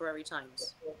contemporary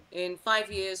times. In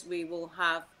 5 years, we will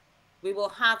have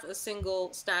a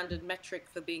single standard metric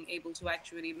for being able to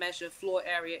actually measure floor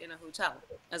area in a hotel.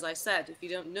 As I said, if you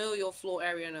don't know your floor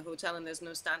area in a hotel and there's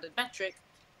no standard metric,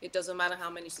 it doesn't matter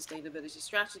how many sustainability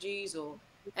strategies or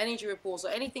energy reports or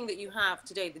anything that you have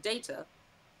today, the data,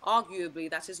 arguably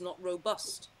that is not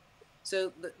robust.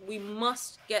 So we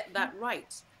must get that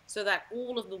right so that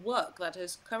all of the work that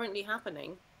is currently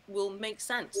happening will make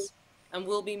sense and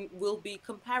will be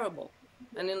comparable.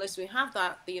 And unless we have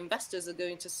that, the investors are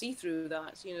going to see through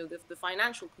that. You know, the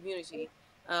financial community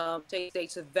takes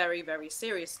data very, very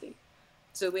seriously.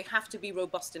 So we have to be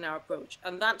robust in our approach.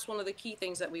 And that's one of the key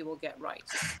things that we will get right.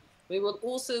 We will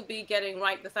also be getting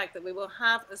right the fact that we will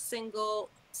have a single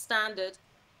standard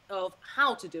of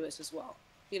how to do it as well.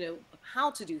 You know,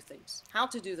 how to do things, how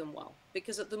to do them well.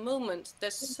 Because at the moment,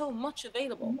 there's so much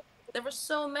available. There are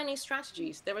so many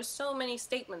strategies. There are so many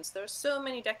statements. There are so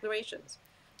many declarations.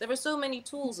 There are so many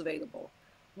tools available.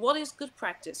 What is good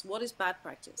practice? What is bad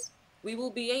practice? We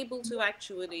will be able to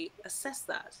actually assess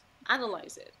that,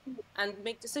 analyze it, and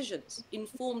make decisions,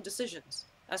 informed decisions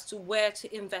as to where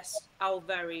to invest our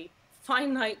very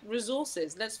finite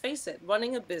resources. Let's face it,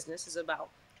 running a business is about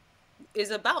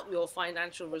your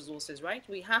financial resources, right?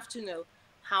 We have to know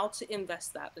how to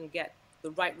invest that and get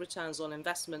the right returns on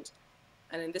investment.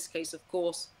 And in this case, of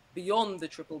course, beyond the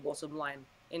triple bottom line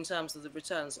in terms of the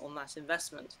returns on that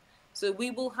investment. So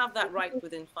we will have that right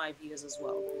within 5 years as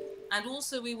well. And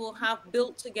also we will have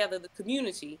built together the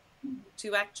community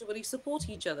to actually support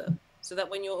each other so that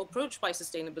when you're approached by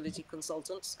sustainability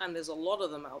consultants, and there's a lot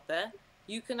of them out there,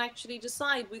 you can actually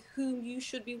decide with whom you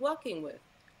should be working with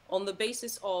on the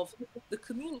basis of the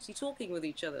community talking with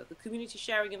each other, the community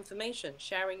sharing information,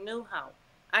 sharing know-how,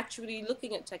 actually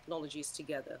looking at technologies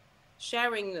together,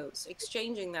 sharing notes,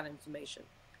 exchanging that information.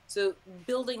 So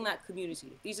building that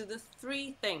community. These are the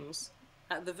three things,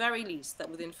 at the very least, that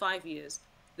within 5 years,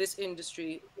 this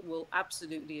industry will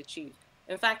absolutely achieve.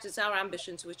 In fact, it's our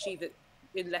ambition to achieve it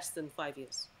in less than 5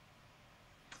 years.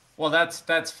 Well,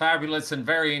 that's fabulous and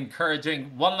very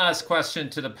encouraging. One last question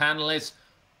to the panelists.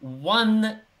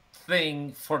 One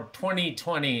thing for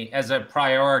 2020 as a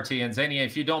priority, and Xenia,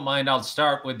 if you don't mind, I'll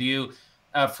start with you.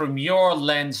 From your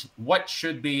lens, what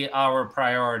should be our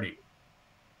priority?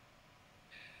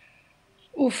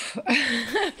 Oof,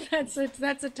 that's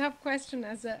a tough question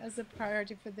as a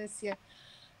priority for this year.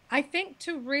 I think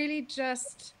to really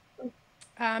just,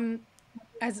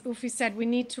 as Ufi said, we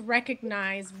need to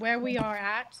recognize where we are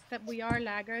at, that we are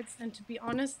laggards, and to be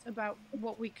honest about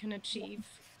what we can achieve,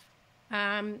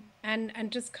 and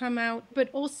just come out, but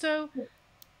also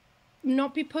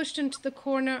not be pushed into the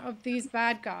corner of these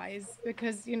bad guys,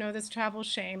 because, you know, there's travel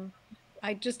shame.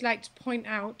 I'd just like to point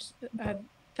out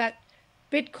that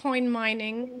Bitcoin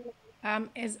mining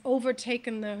has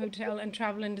overtaken the hotel and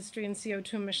travel industry in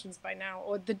CO2 emissions by now,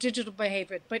 or the digital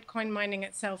behavior. Bitcoin mining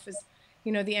itself is,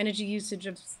 you know, the energy usage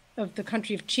of the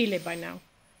country of Chile by now,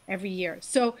 every year.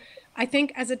 So I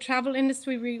think as a travel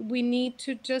industry, we need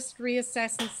to just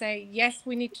reassess and say, yes,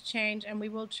 we need to change, and we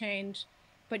will change.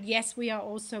 But yes, we are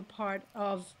also part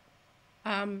of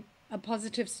a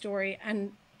positive story,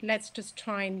 and let's just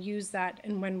try and use that.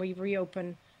 And when we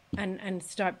reopen and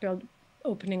start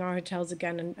opening our hotels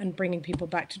again and bringing people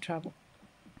back to travel.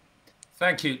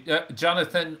 Thank you.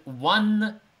 Jonathon,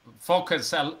 one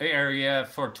focus area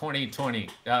for 2020,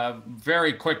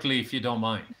 very quickly, if you don't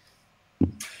mind.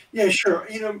 Yeah, sure.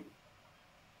 You know,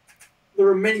 there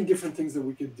are many different things that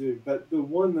we could do, but the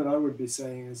one that I would be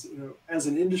saying is, you know, as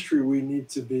an industry, we need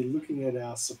to be looking at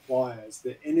our suppliers,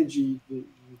 the energy, the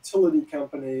utility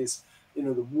companies, you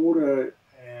know, the water,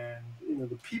 and, you know,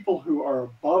 the people who are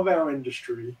above our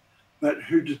industry, but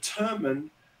who determine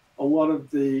a lot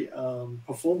of the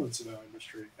performance of our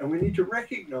industry. And we need to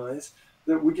recognize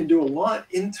that we can do a lot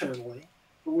internally,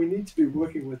 but we need to be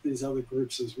working with these other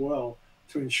groups as well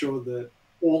to ensure that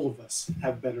all of us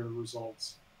have better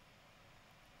results.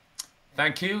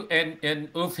 Thank you. And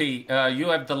Ufi, you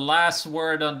have the last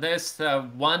word on this,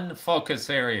 one focus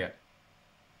area.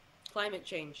 Climate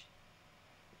change.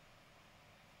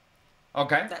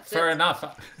 Okay, fair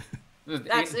enough.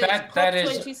 That's it.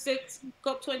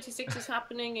 COP26 is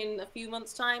happening in a few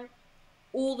months' time.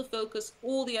 All the focus,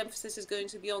 all the emphasis is going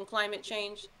to be on climate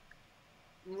change.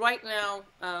 right now,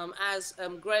 as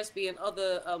Gresby and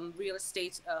other real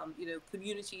estate,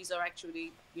 communities are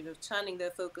actually, turning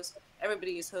their focus,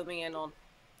 everybody is homing in on,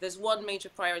 there's one major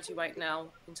priority right now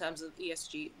in terms of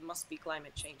ESG, it must be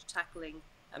climate change, tackling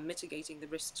and mitigating the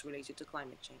risks related to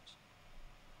climate change.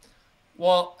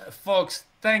 Well, folks,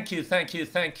 thank you, thank you,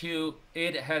 thank you.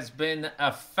 It has been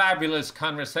a fabulous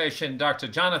conversation. Dr.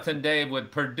 Jonathon Day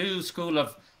with Purdue School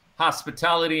of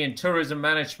Hospitality and Tourism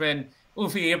Management,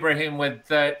 Ufi Ibrahim with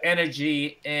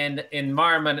Energy and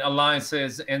Environment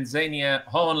Alliances, and Xenia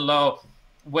Hohenlohe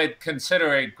with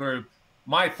Considerate Group.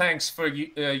 My thanks for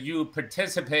you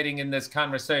participating in this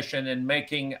conversation and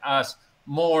making us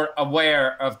more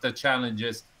aware of the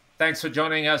challenges. Thanks for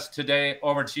joining us today.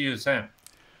 Over to you, Sam.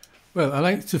 Well, I'd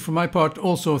like to, for my part,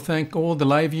 also thank all the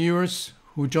live viewers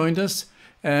who joined us,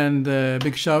 and a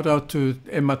big shout out to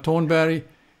Emma Thornberg,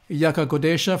 Jaka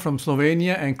Godesha from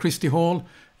Slovenia, and Christy Hall.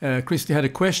 Christy had a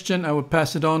question. I will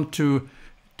pass it on to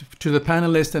the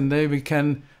panelists, and they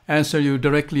can answer you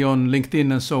directly on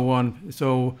LinkedIn and so on.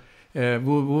 So we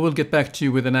will get back to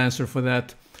you with an answer for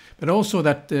that. But also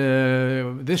that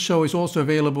this show is also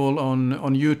available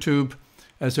on YouTube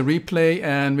as a replay,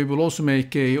 and we will also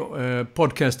make a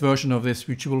podcast version of this,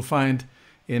 which you will find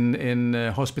in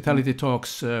Hospitality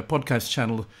Talks podcast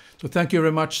channel. So thank you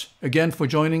very much again for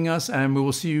joining us, and we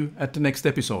will see you at the next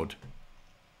episode.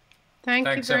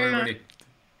 Thanks, everybody.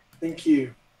 Thank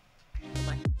you.